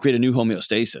to create a new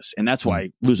homeostasis. And that's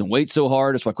why losing weight's so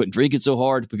hard. That's why quitting drinking so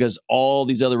hard, because all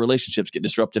these other relationships get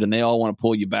disrupted and they all want to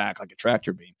pull you back like a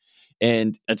tractor beam.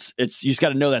 And it's you just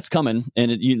got to know that's coming,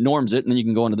 and you norms it, and then you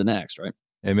can go on to the next, right?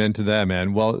 Amen to that,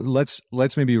 man. Well, let's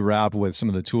maybe wrap with some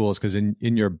of the tools, because in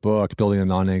your book, Building a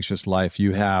Non-Anxious Life,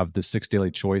 you have the 6 daily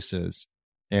choices.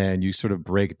 And you sort of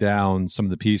break down some of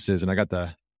the pieces. And I got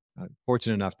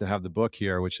fortunate enough to have the book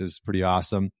here, which is pretty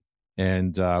awesome.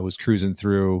 And was cruising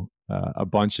through a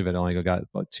bunch of it. I only got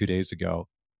about 2 days ago.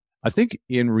 I think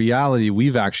in reality,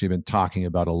 we've actually been talking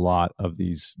about a lot of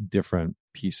these different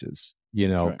pieces,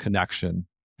 right. Connection,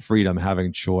 freedom,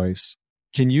 having choice.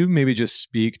 Can you maybe just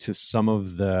speak to some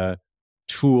of the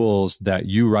tools that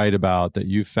you write about that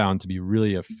you found to be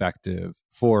really effective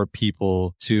for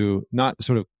people to not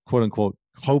sort of quote unquote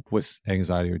cope with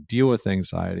anxiety or deal with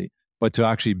anxiety, but to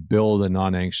actually build a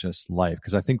non-anxious life?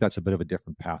 Because I think that's a bit of a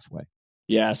different pathway.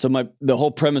 Yeah. So the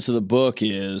whole premise of the book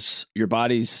is your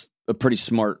body's a pretty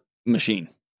smart machine.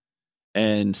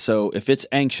 And so if it's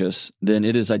anxious, then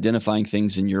it is identifying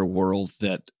things in your world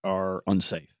that are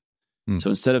unsafe. So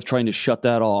instead of trying to shut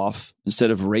that off,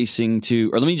 instead of racing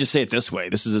to, or let me just say it this way,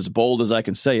 this is as bold as I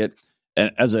can say it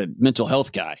as a mental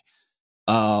health guy.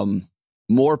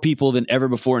 More people than ever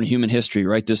before in human history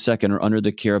right this second are under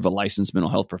the care of a licensed mental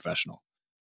health professional.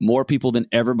 More people than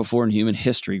ever before in human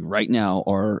history right now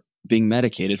are being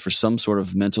medicated for some sort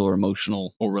of mental or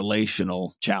emotional or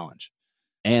relational challenge.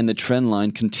 And the trend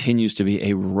line continues to be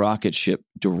a rocket ship,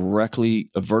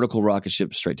 a vertical rocket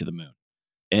ship straight to the moon.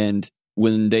 And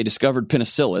when they discovered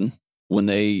penicillin, when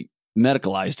they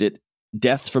medicalized it,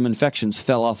 deaths from infections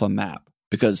fell off a map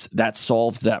because that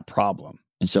solved that problem.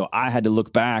 And so I had to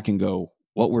look back and go,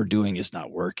 what we're doing is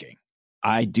not working.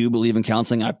 I do believe in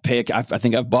counseling. I think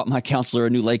I've bought my counselor a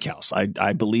new lake house.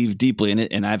 I believe deeply in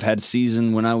it. And I've had a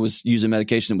season when I was using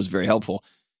medication that was very helpful.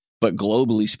 But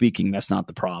globally speaking, that's not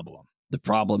the problem. The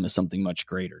problem is something much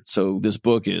greater. So this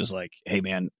book is like, hey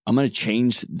man, I'm going to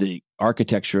change the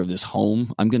architecture of this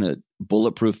home. I'm going to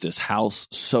bulletproof this house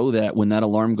so that when that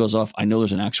alarm goes off, I know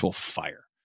there's an actual fire.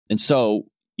 And so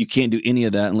you can't do any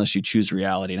of that unless you choose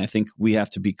reality. And I think we have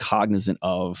to be cognizant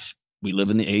of, we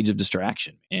live in the age of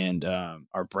distraction, and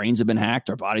our brains have been hacked,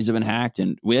 our bodies have been hacked,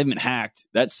 and we haven't been hacked.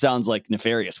 That sounds like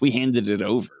nefarious. We handed it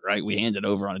over, right? We hand it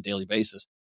over on a daily basis.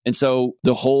 And so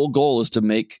the whole goal is to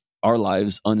make our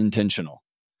lives unintentional.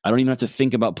 I don't even have to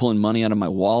think about pulling money out of my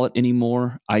wallet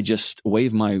anymore. I just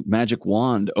wave my magic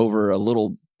wand over a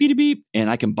little beep beep,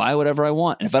 and I can buy whatever I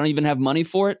want. And if I don't even have money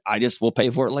for it, I just will pay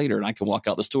for it later, and I can walk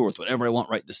out the store with whatever I want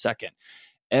right this second.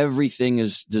 Everything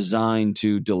is designed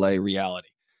to delay reality.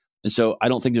 And so I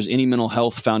don't think there's any mental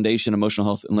health foundation, emotional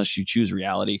health, unless you choose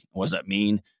reality. What does that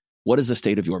mean? What is the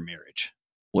state of your marriage?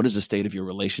 What is the state of your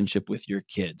relationship with your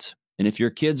kids? And if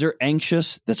your kids are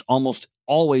anxious, that's almost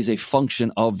always a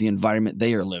function of the environment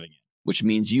they are living in, which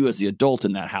means you as the adult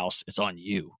in that house, it's on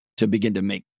you to begin to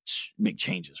make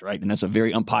changes, right? And that's a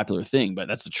very unpopular thing, but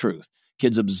that's the truth.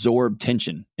 Kids absorb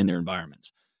tension in their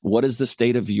environments. What is the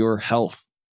state of your health?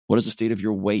 What is the state of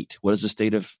your weight? What is the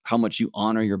state of how much you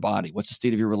honor your body? What's the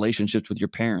state of your relationships with your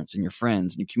parents and your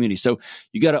friends and your community? So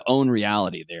you got to own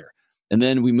reality there. And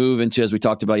then we move into, as we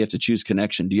talked about, you have to choose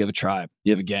connection. Do you have a tribe? Do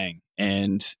you have a gang?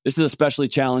 And this is especially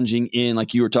challenging in,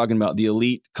 like you were talking about, the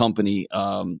elite company.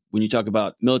 When you talk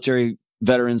about military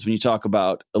veterans, when you talk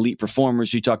about elite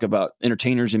performers, you talk about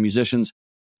entertainers and musicians,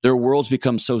 their worlds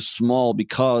become so small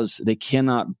because they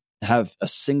cannot have a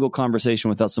single conversation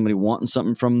without somebody wanting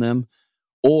something from them.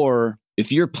 Or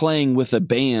if you're playing with a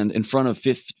band in front of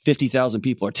 50,000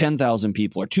 people or 10,000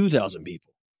 people or 2,000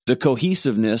 people, the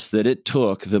cohesiveness that it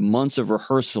took, the months of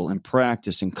rehearsal and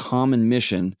practice and common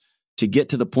mission to get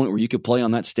to the point where you could play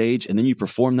on that stage, and then you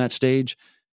perform that stage,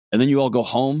 and then you all go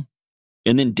home,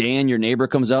 and then Dan, your neighbor,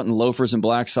 comes out in loafers and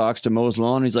black socks to mow his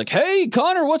lawn, and he's like, "Hey,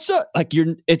 Connor, what's up?" Like,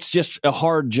 it's just a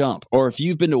hard jump. Or if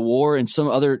you've been to war and some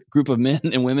other group of men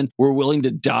and women were willing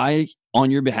to die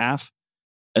on your behalf,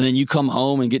 and then you come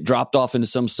home and get dropped off into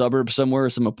some suburb somewhere or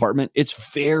some apartment,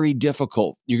 it's very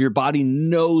difficult. Your body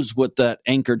knows what that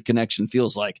anchored connection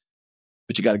feels like,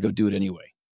 but you got to go do it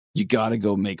anyway. You got to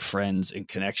go make friends and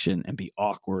connection and be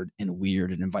awkward and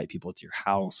weird and invite people to your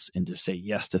house and to say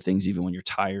yes to things even when you're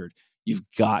tired. You've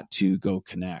got to go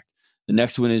connect. The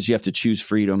next one is you have to choose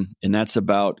freedom, and that's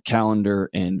about calendar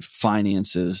and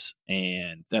finances,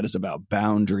 and that is about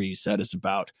boundaries. That is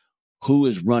about who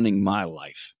is running my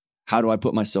life. How do I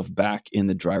put myself back in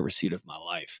the driver's seat of my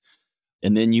life?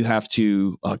 And then you have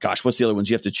to, what's the other ones?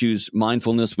 You have to choose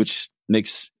mindfulness, which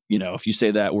makes, if you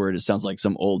say that word, it sounds like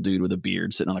some old dude with a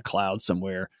beard sitting on a cloud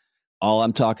somewhere. All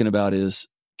I'm talking about is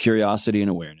curiosity and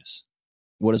awareness.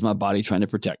 What is my body trying to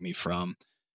protect me from?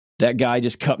 That guy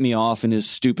just cut me off in his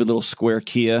stupid little square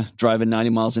Kia, driving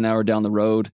 90 miles an hour down the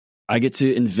road. I get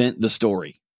to invent the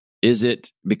story. Is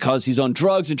it because he's on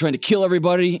drugs and trying to kill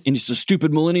everybody and he's a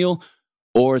stupid millennial?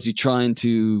 Or is he trying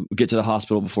to get to the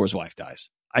hospital before his wife dies?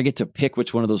 I get to pick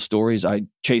which one of those stories I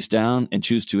chase down and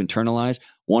choose to internalize.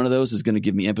 One of those is going to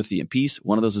give me empathy and peace.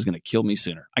 One of those is going to kill me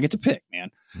sooner. I get to pick,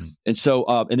 man. And so,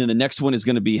 and then the next one is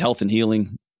going to be health and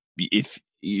healing. If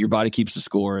your body keeps the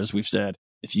score, as we've said,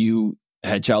 if you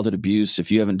had childhood abuse,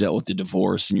 if you haven't dealt with the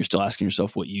divorce and you're still asking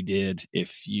yourself what you did,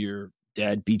 if your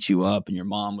dad beat you up and your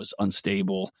mom was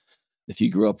unstable, if you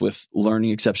grew up with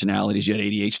learning exceptionalities, you had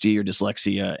ADHD or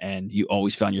dyslexia, and you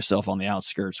always found yourself on the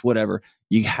outskirts, whatever,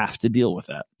 you have to deal with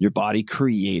that. Your body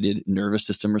created nervous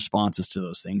system responses to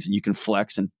those things, and you can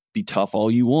flex and be tough all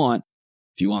you want.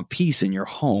 If you want peace in your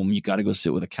home, you got to go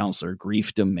sit with a counselor.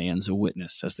 Grief demands a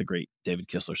witness, as the great David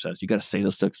Kistler says. You got to say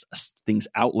those things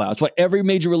out loud. That's why every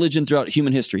major religion throughout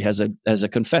human history has a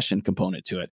confession component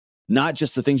to it. Not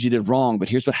just the things you did wrong, but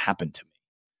here's what happened to me.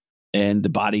 And the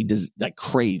body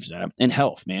craves that. And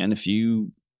health, man. If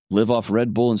you live off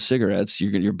Red Bull and cigarettes,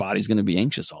 your body's going to be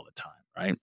anxious all the time, right?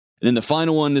 And then the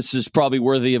final one, this is probably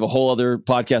worthy of a whole other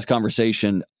podcast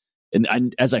conversation.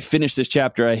 And as I finished this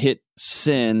chapter, I hit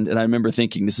send, and I remember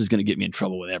thinking, this is going to get me in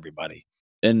trouble with everybody.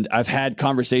 And I've had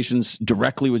conversations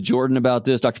directly with Jordan about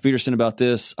this, Dr. Peterson about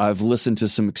this. I've listened to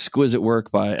some exquisite work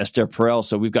by Esther Perel.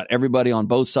 So we've got everybody on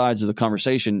both sides of the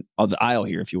conversation, of the aisle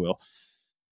here, if you will.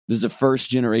 This is the first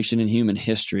generation in human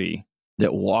history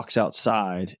that walks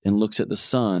outside and looks at the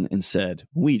sun and said,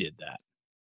 we did that.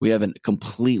 We have a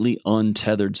completely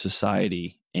untethered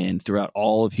society. And throughout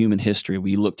all of human history,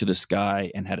 we looked to the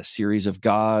sky and had a series of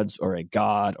gods or a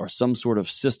god or some sort of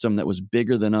system that was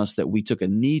bigger than us that we took a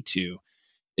knee to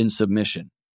in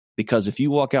submission. Because if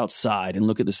you walk outside and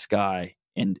look at the sky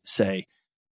and say,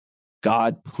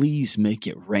 God, please make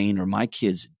it rain or my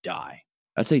kids die.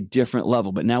 That's a different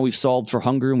level. But now we've solved for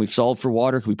hunger and we've solved for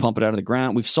water. Can we pump it out of the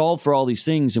ground? We've solved for all these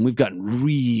things and we've gotten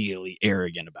really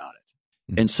arrogant about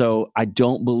it. And so I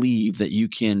don't believe that you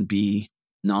can be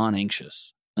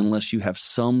non-anxious unless you have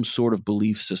some sort of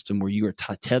belief system where you are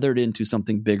tethered into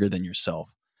something bigger than yourself.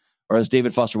 Or as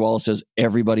David Foster Wallace says,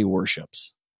 everybody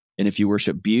worships. And if you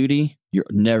worship beauty, you're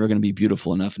never going to be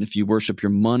beautiful enough. And if you worship your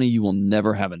money, you will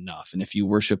never have enough. And if you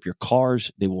worship your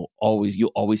cars, you'll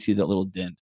always see that little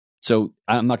dent. So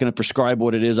I'm not going to prescribe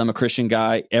what it is. I'm a Christian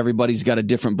guy. Everybody's got a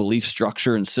different belief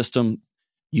structure and system.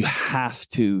 You have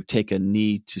to take a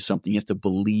knee to something. You have to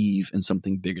believe in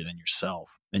something bigger than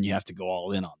yourself. And you have to go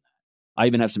all in on that. I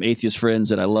even have some atheist friends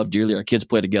that I love dearly. Our kids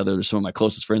play together. They're some of my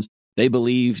closest friends. They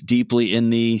believe deeply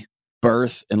in the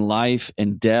birth and life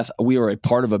and death. We are a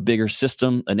part of a bigger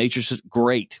system, a nature system.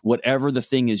 Great. Whatever the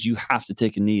thing is, you have to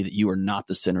take a knee that you are not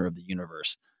the center of the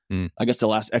universe. I guess the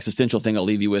last existential thing I'll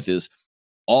leave you with is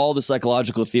all the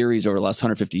psychological theories over the last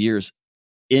 150 years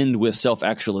end with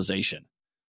self-actualization,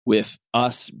 with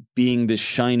us being this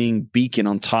shining beacon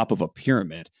on top of a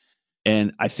pyramid.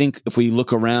 And I think if we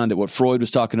look around at what Freud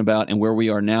was talking about and where we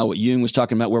are now, what Jung was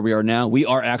talking about, where we are now, we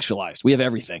are actualized. We have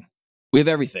everything. We have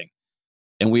everything.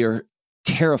 And we are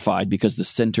terrified because the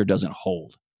center doesn't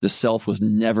hold. The self was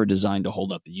never designed to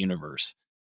hold up the universe.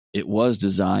 It was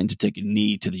designed to take a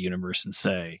knee to the universe and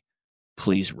say,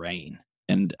 please reign.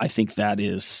 And I think that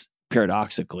is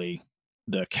paradoxically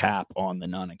the cap on the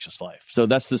non-anxious life. So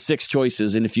that's the 6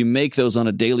 choices. And if you make those on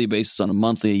a daily basis, on a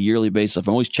monthly, a yearly basis, if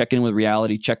I'm always checking in with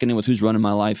reality, checking in with who's running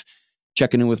my life,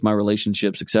 checking in with my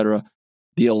relationships, etc.,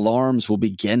 the alarms will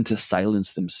begin to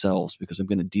silence themselves because I'm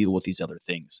going to deal with these other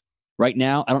things. Right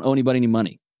now, I don't owe anybody any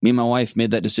money. Me and my wife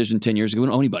made that decision 10 years ago. We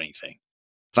don't owe anybody anything.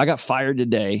 If I got fired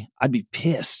today, I'd be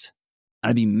pissed.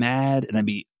 I'd be mad and I'd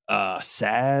be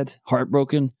sad,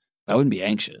 heartbroken. I wouldn't be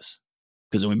anxious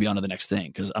because I wouldn't be on to the next thing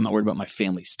because I'm not worried about my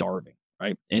family starving,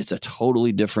 right? And it's a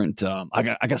totally different, I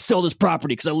got to sell this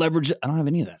property because I leverage it. I don't have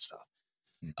any of that stuff.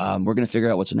 We're going to figure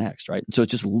out what's next, right? So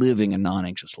it's just living a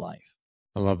non-anxious life.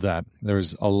 I love that.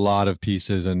 There's a lot of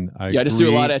pieces, and I just threw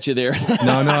a lot at you there.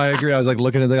 No, I agree. I was like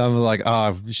looking at I'm like,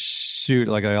 oh shoot,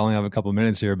 like I only have a couple of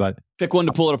minutes here, but pick one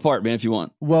to pull it apart, man, if you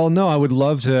want. Well, no, I would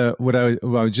love to. What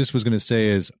I just was going to say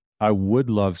is I would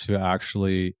love to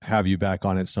actually have you back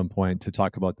on at some point to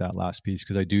talk about that last piece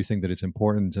because I do think that it's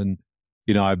important. And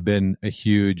I've been a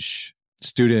huge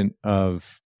student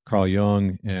of Carl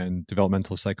Jung and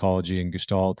developmental psychology and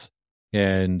Gestalt.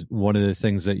 And one of the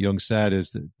things that Jung said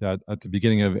is that at the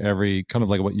beginning of every, kind of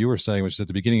like what you were saying, which is at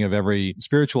the beginning of every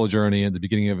spiritual journey, at the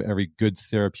beginning of every good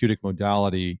therapeutic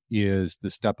modality is the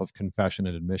step of confession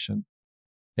and admission.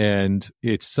 And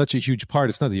it's such a huge part.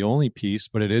 It's not the only piece,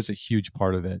 but it is a huge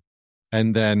part of it.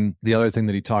 And then the other thing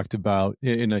that he talked about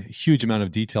in a huge amount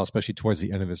of detail, especially towards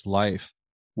the end of his life,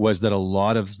 was that a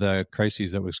lot of the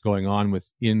crises that was going on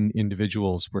within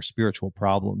individuals were spiritual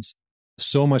problems.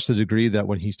 So much to the degree that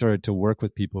when he started to work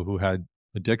with people who had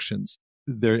addictions,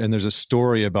 there's a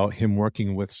story about him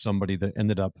working with somebody that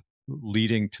ended up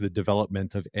leading to the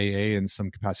development of AA in some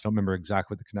capacity. I don't remember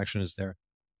exactly what the connection is there.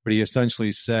 But he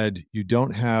essentially said, you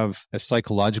don't have a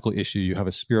psychological issue, you have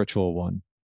a spiritual one.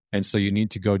 And so you need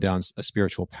to go down a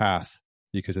spiritual path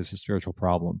because it's a spiritual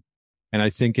problem. And I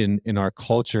think in our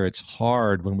culture, it's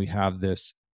hard when we have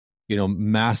this,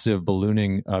 massive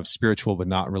ballooning of spiritual but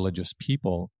not religious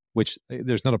people, which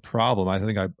there's not a problem. I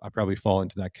think I probably fall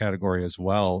into that category as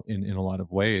well in a lot of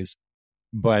ways.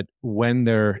 But when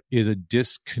there is a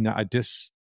disconnection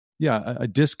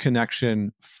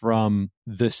from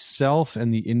the self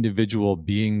and the individual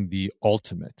being the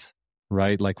ultimate,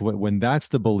 right? Like when that's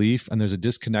the belief and there's a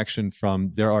disconnection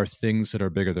from there are things that are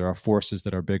bigger, there are forces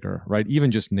that are bigger, right?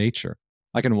 Even just nature.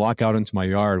 I can walk out into my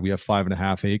yard. We have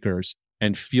 5.5 acres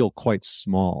and feel quite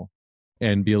small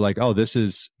and be like, oh, this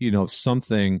is,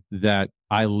 something that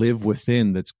I live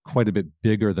within that's quite a bit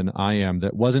bigger than I am,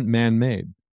 that wasn't man-made.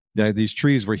 These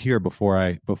trees were here before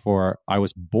I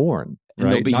was born. And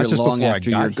right? they'll be Not here just long before after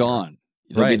I got you're here. gone.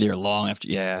 They'll Right. be there long after.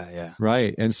 Yeah.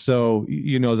 Right. And so,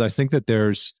 I think that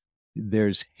there's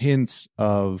hints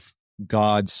of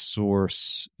God's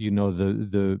source,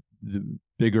 the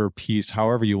bigger piece,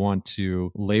 however you want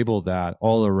to label that,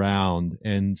 all around.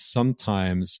 And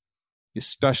sometimes,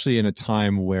 especially in a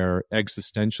time where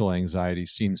existential anxiety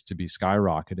seems to be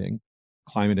skyrocketing,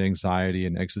 climate anxiety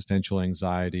and existential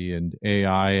anxiety and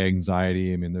AI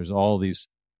anxiety. I mean, there's all these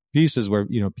pieces where,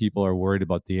 people are worried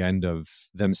about the end of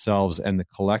themselves and the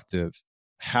collective.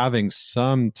 Having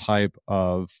some type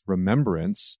of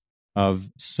remembrance of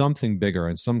something bigger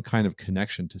and some kind of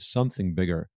connection to something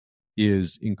bigger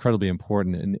is incredibly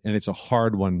important. And it's a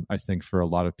hard one, I think, for a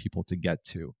lot of people to get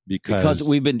to because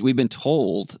we've been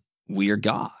told we are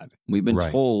God. We've been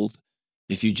told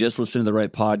if you just listen to the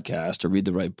right podcast or read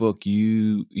the right book,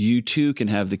 you too can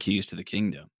have the keys to the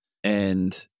kingdom.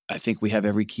 And I think we have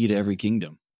every key to every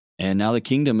kingdom. And now the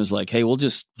kingdom is like, hey, we'll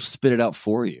just spit it out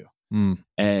for you.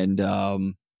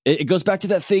 And it goes back to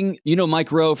that thing,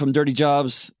 Mike Rowe from Dirty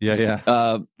Jobs.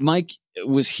 Yeah. Mike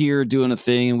was here doing a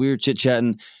thing and we were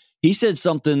chit-chatting. He said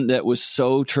something that was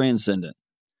so transcendent.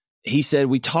 He said, it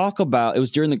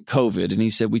was during the COVID, and he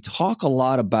said, we talk a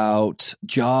lot about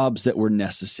jobs that were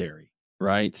necessary,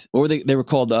 right? Or they were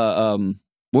called,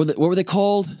 what were they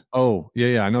called? Oh,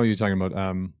 yeah. I know what you're talking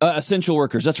about. Essential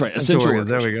workers. That's right. Essential workers.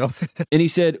 There we go. And he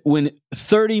said, when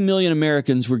 30 million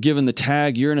Americans were given the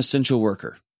tag, you're an essential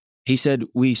worker. He said,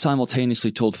 we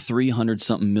simultaneously told 300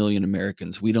 something million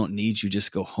Americans, we don't need you.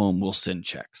 Just go home. We'll send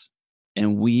checks.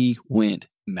 And we went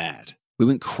mad. We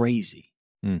went crazy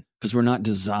because we're not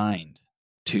designed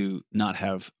to not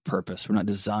have purpose. We're not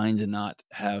designed to not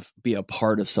be a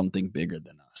part of something bigger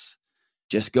than us.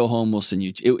 Just go home. We'll send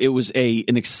you. It was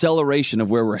an acceleration of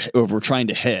where we're trying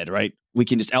to head, right? We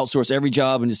can just outsource every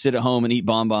job and just sit at home and eat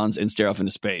bonbons and stare off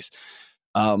into space.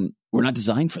 We're not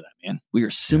designed for that, man. We are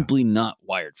simply not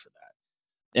wired for that.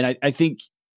 And I think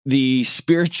the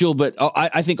spiritual, but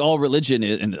I think all religion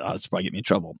is, and this probably get me in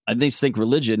trouble. I think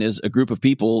religion is a group of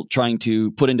people trying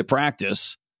to put into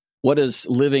practice what does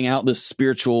living out this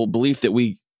spiritual belief that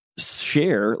we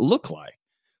share look like.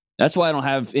 That's why I don't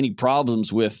have any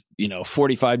problems with,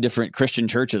 45 different Christian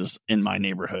churches in my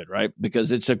neighborhood, right?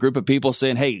 Because it's a group of people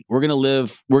saying, hey, we're going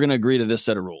to agree to this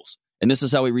set of rules. And this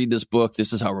is how we read this book.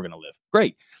 This is how we're going to live.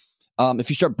 Great. If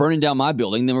you start burning down my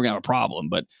building, then we're going to have a problem.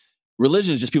 But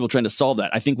religion is just people trying to solve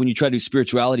that. I think when you try to do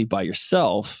spirituality by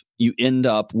yourself, you end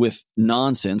up with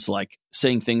nonsense like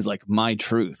saying things like my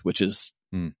truth, which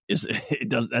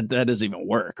that doesn't even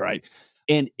work, right?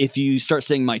 And if you start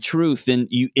saying my truth, then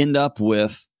you end up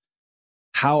with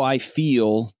how I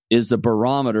feel is the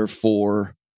barometer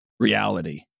for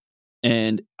reality.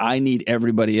 And I need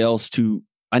everybody else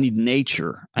I need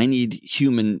nature. I need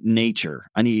human nature.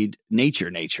 I need nature.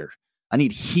 I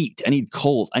need heat. I need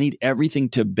cold. I need everything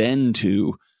to bend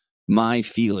to my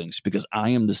feelings because I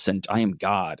am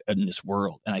God in this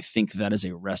world. And I think that is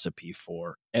a recipe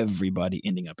for everybody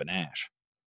ending up in ash.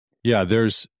 Yeah,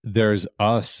 there's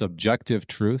a subjective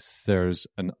truth, there's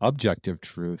an objective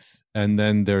truth, and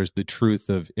then there's the truth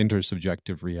of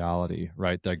intersubjective reality,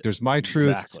 right? Like there's my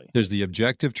truth, there's the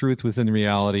objective truth within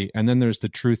reality, and then there's the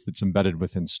truth that's embedded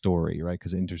within story, right?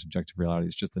 Because intersubjective reality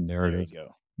is just the narrative. There you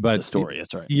go. But the story,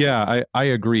 that's right. Yeah, I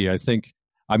agree. I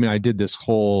did this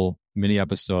whole mini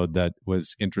episode that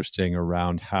was interesting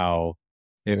around how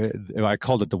I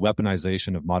called it the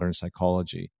weaponization of modern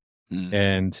psychology.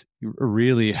 And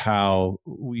really how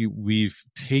we've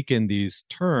taken these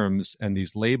terms and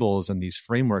these labels and these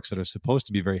frameworks that are supposed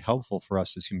to be very helpful for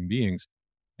us as human beings,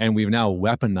 and we've now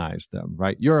weaponized them,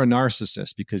 right? You're a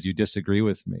narcissist because you disagree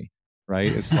with me,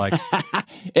 right? It's like...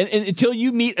 and until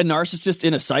you meet a narcissist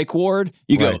in a psych ward,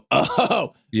 you go,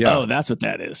 oh, that's what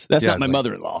that is. That's not my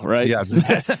mother-in-law, right? Yeah.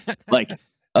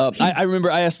 I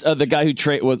remember I asked the guy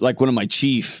who was like one of my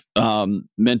chief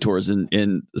mentors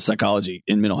in psychology,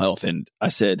 in mental health. And I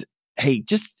said, hey,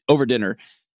 just over dinner,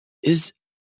 is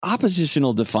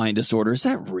oppositional defiant disorder, is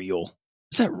that real?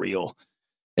 Is that real?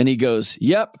 And he goes,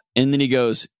 yep. And then he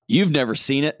goes, you've never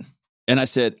seen it? And I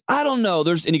said, I don't know.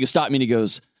 And he stopped me and he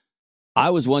goes, I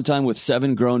was one time with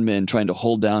 7 grown men trying to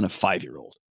hold down a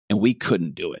 5-year-old and we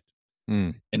couldn't do it.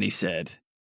 And he said,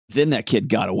 then that kid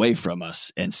got away from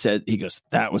us and said, he goes,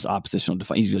 that was oppositional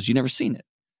defiance. He goes, you never seen it.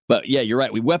 But yeah, you're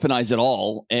right. We weaponize it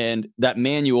all. And that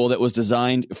manual that was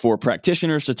designed for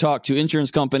practitioners to talk to insurance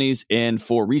companies and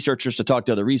for researchers to talk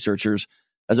to other researchers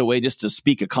as a way just to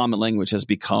speak a common language has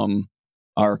become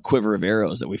our quiver of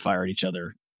arrows that we fire at each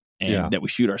other and that we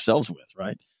shoot ourselves with,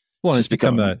 right? Well, it's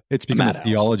become a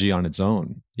theology on its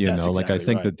own, I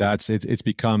think it's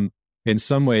become, in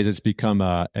some ways, it's become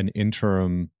an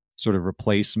interim sort of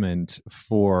replacement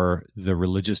for the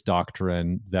religious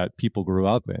doctrine that people grew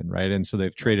up in, right? And so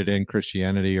they've traded in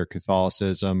Christianity or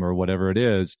Catholicism or whatever it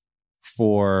is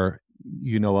for,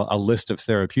 a list of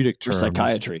therapeutic terms. For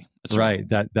psychiatry. That's right.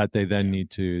 That they then need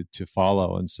to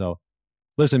follow. And so,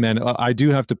 listen, man, I do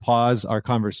have to pause our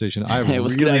conversation. I've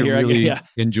really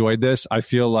enjoyed this. I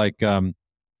feel like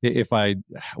if I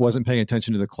wasn't paying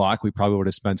attention to the clock, we probably would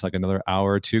have spent like another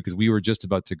hour or two because we were just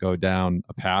about to go down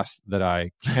a path that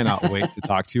I cannot wait to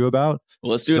talk to you about.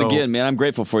 Well, let's do it again, man. I'm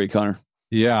grateful for you, Connor.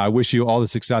 Yeah, I wish you all the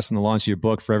success in the launch of your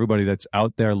book. For everybody that's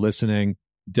out there listening,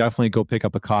 definitely go pick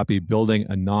up a copy, Building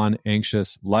a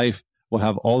Non-Anxious Life. We'll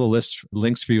have all the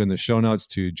links for you in the show notes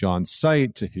to John's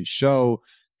site, to his show,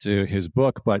 to his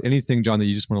book. But anything, John, that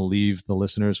you just want to leave the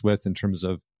listeners with in terms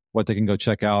of what they can go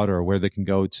check out or where they can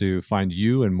go to find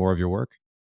you and more of your work?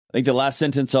 I think the last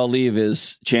sentence I'll leave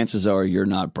is chances are you're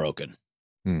not broken.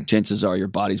 Chances are your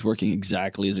body's working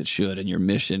exactly as it should, and your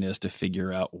mission is to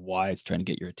figure out why it's trying to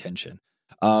get your attention.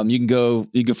 You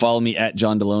can follow me at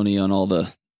John Delony on all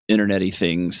the internet-y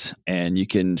things, and you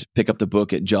can pick up the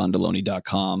book at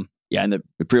johndelony.com. Yeah, and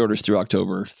the pre-order's through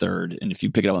October 3rd. And if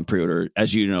you pick it up on pre-order,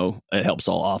 as you know, it helps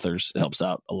all authors. It helps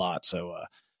out a lot. So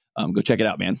go check it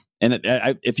out, man. And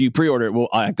if you pre-order it,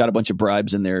 I've got a bunch of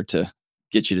bribes in there to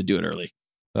get you to do it early.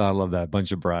 Oh, I love that.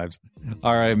 Bunch of bribes.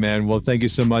 All right, man. Well, thank you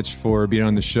so much for being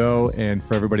on the show. And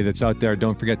for everybody that's out there,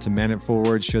 don't forget to man it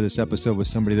forward. Share this episode with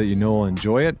somebody that you know will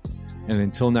enjoy it. And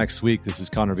until next week, this is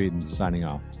Connor Beaton signing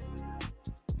off.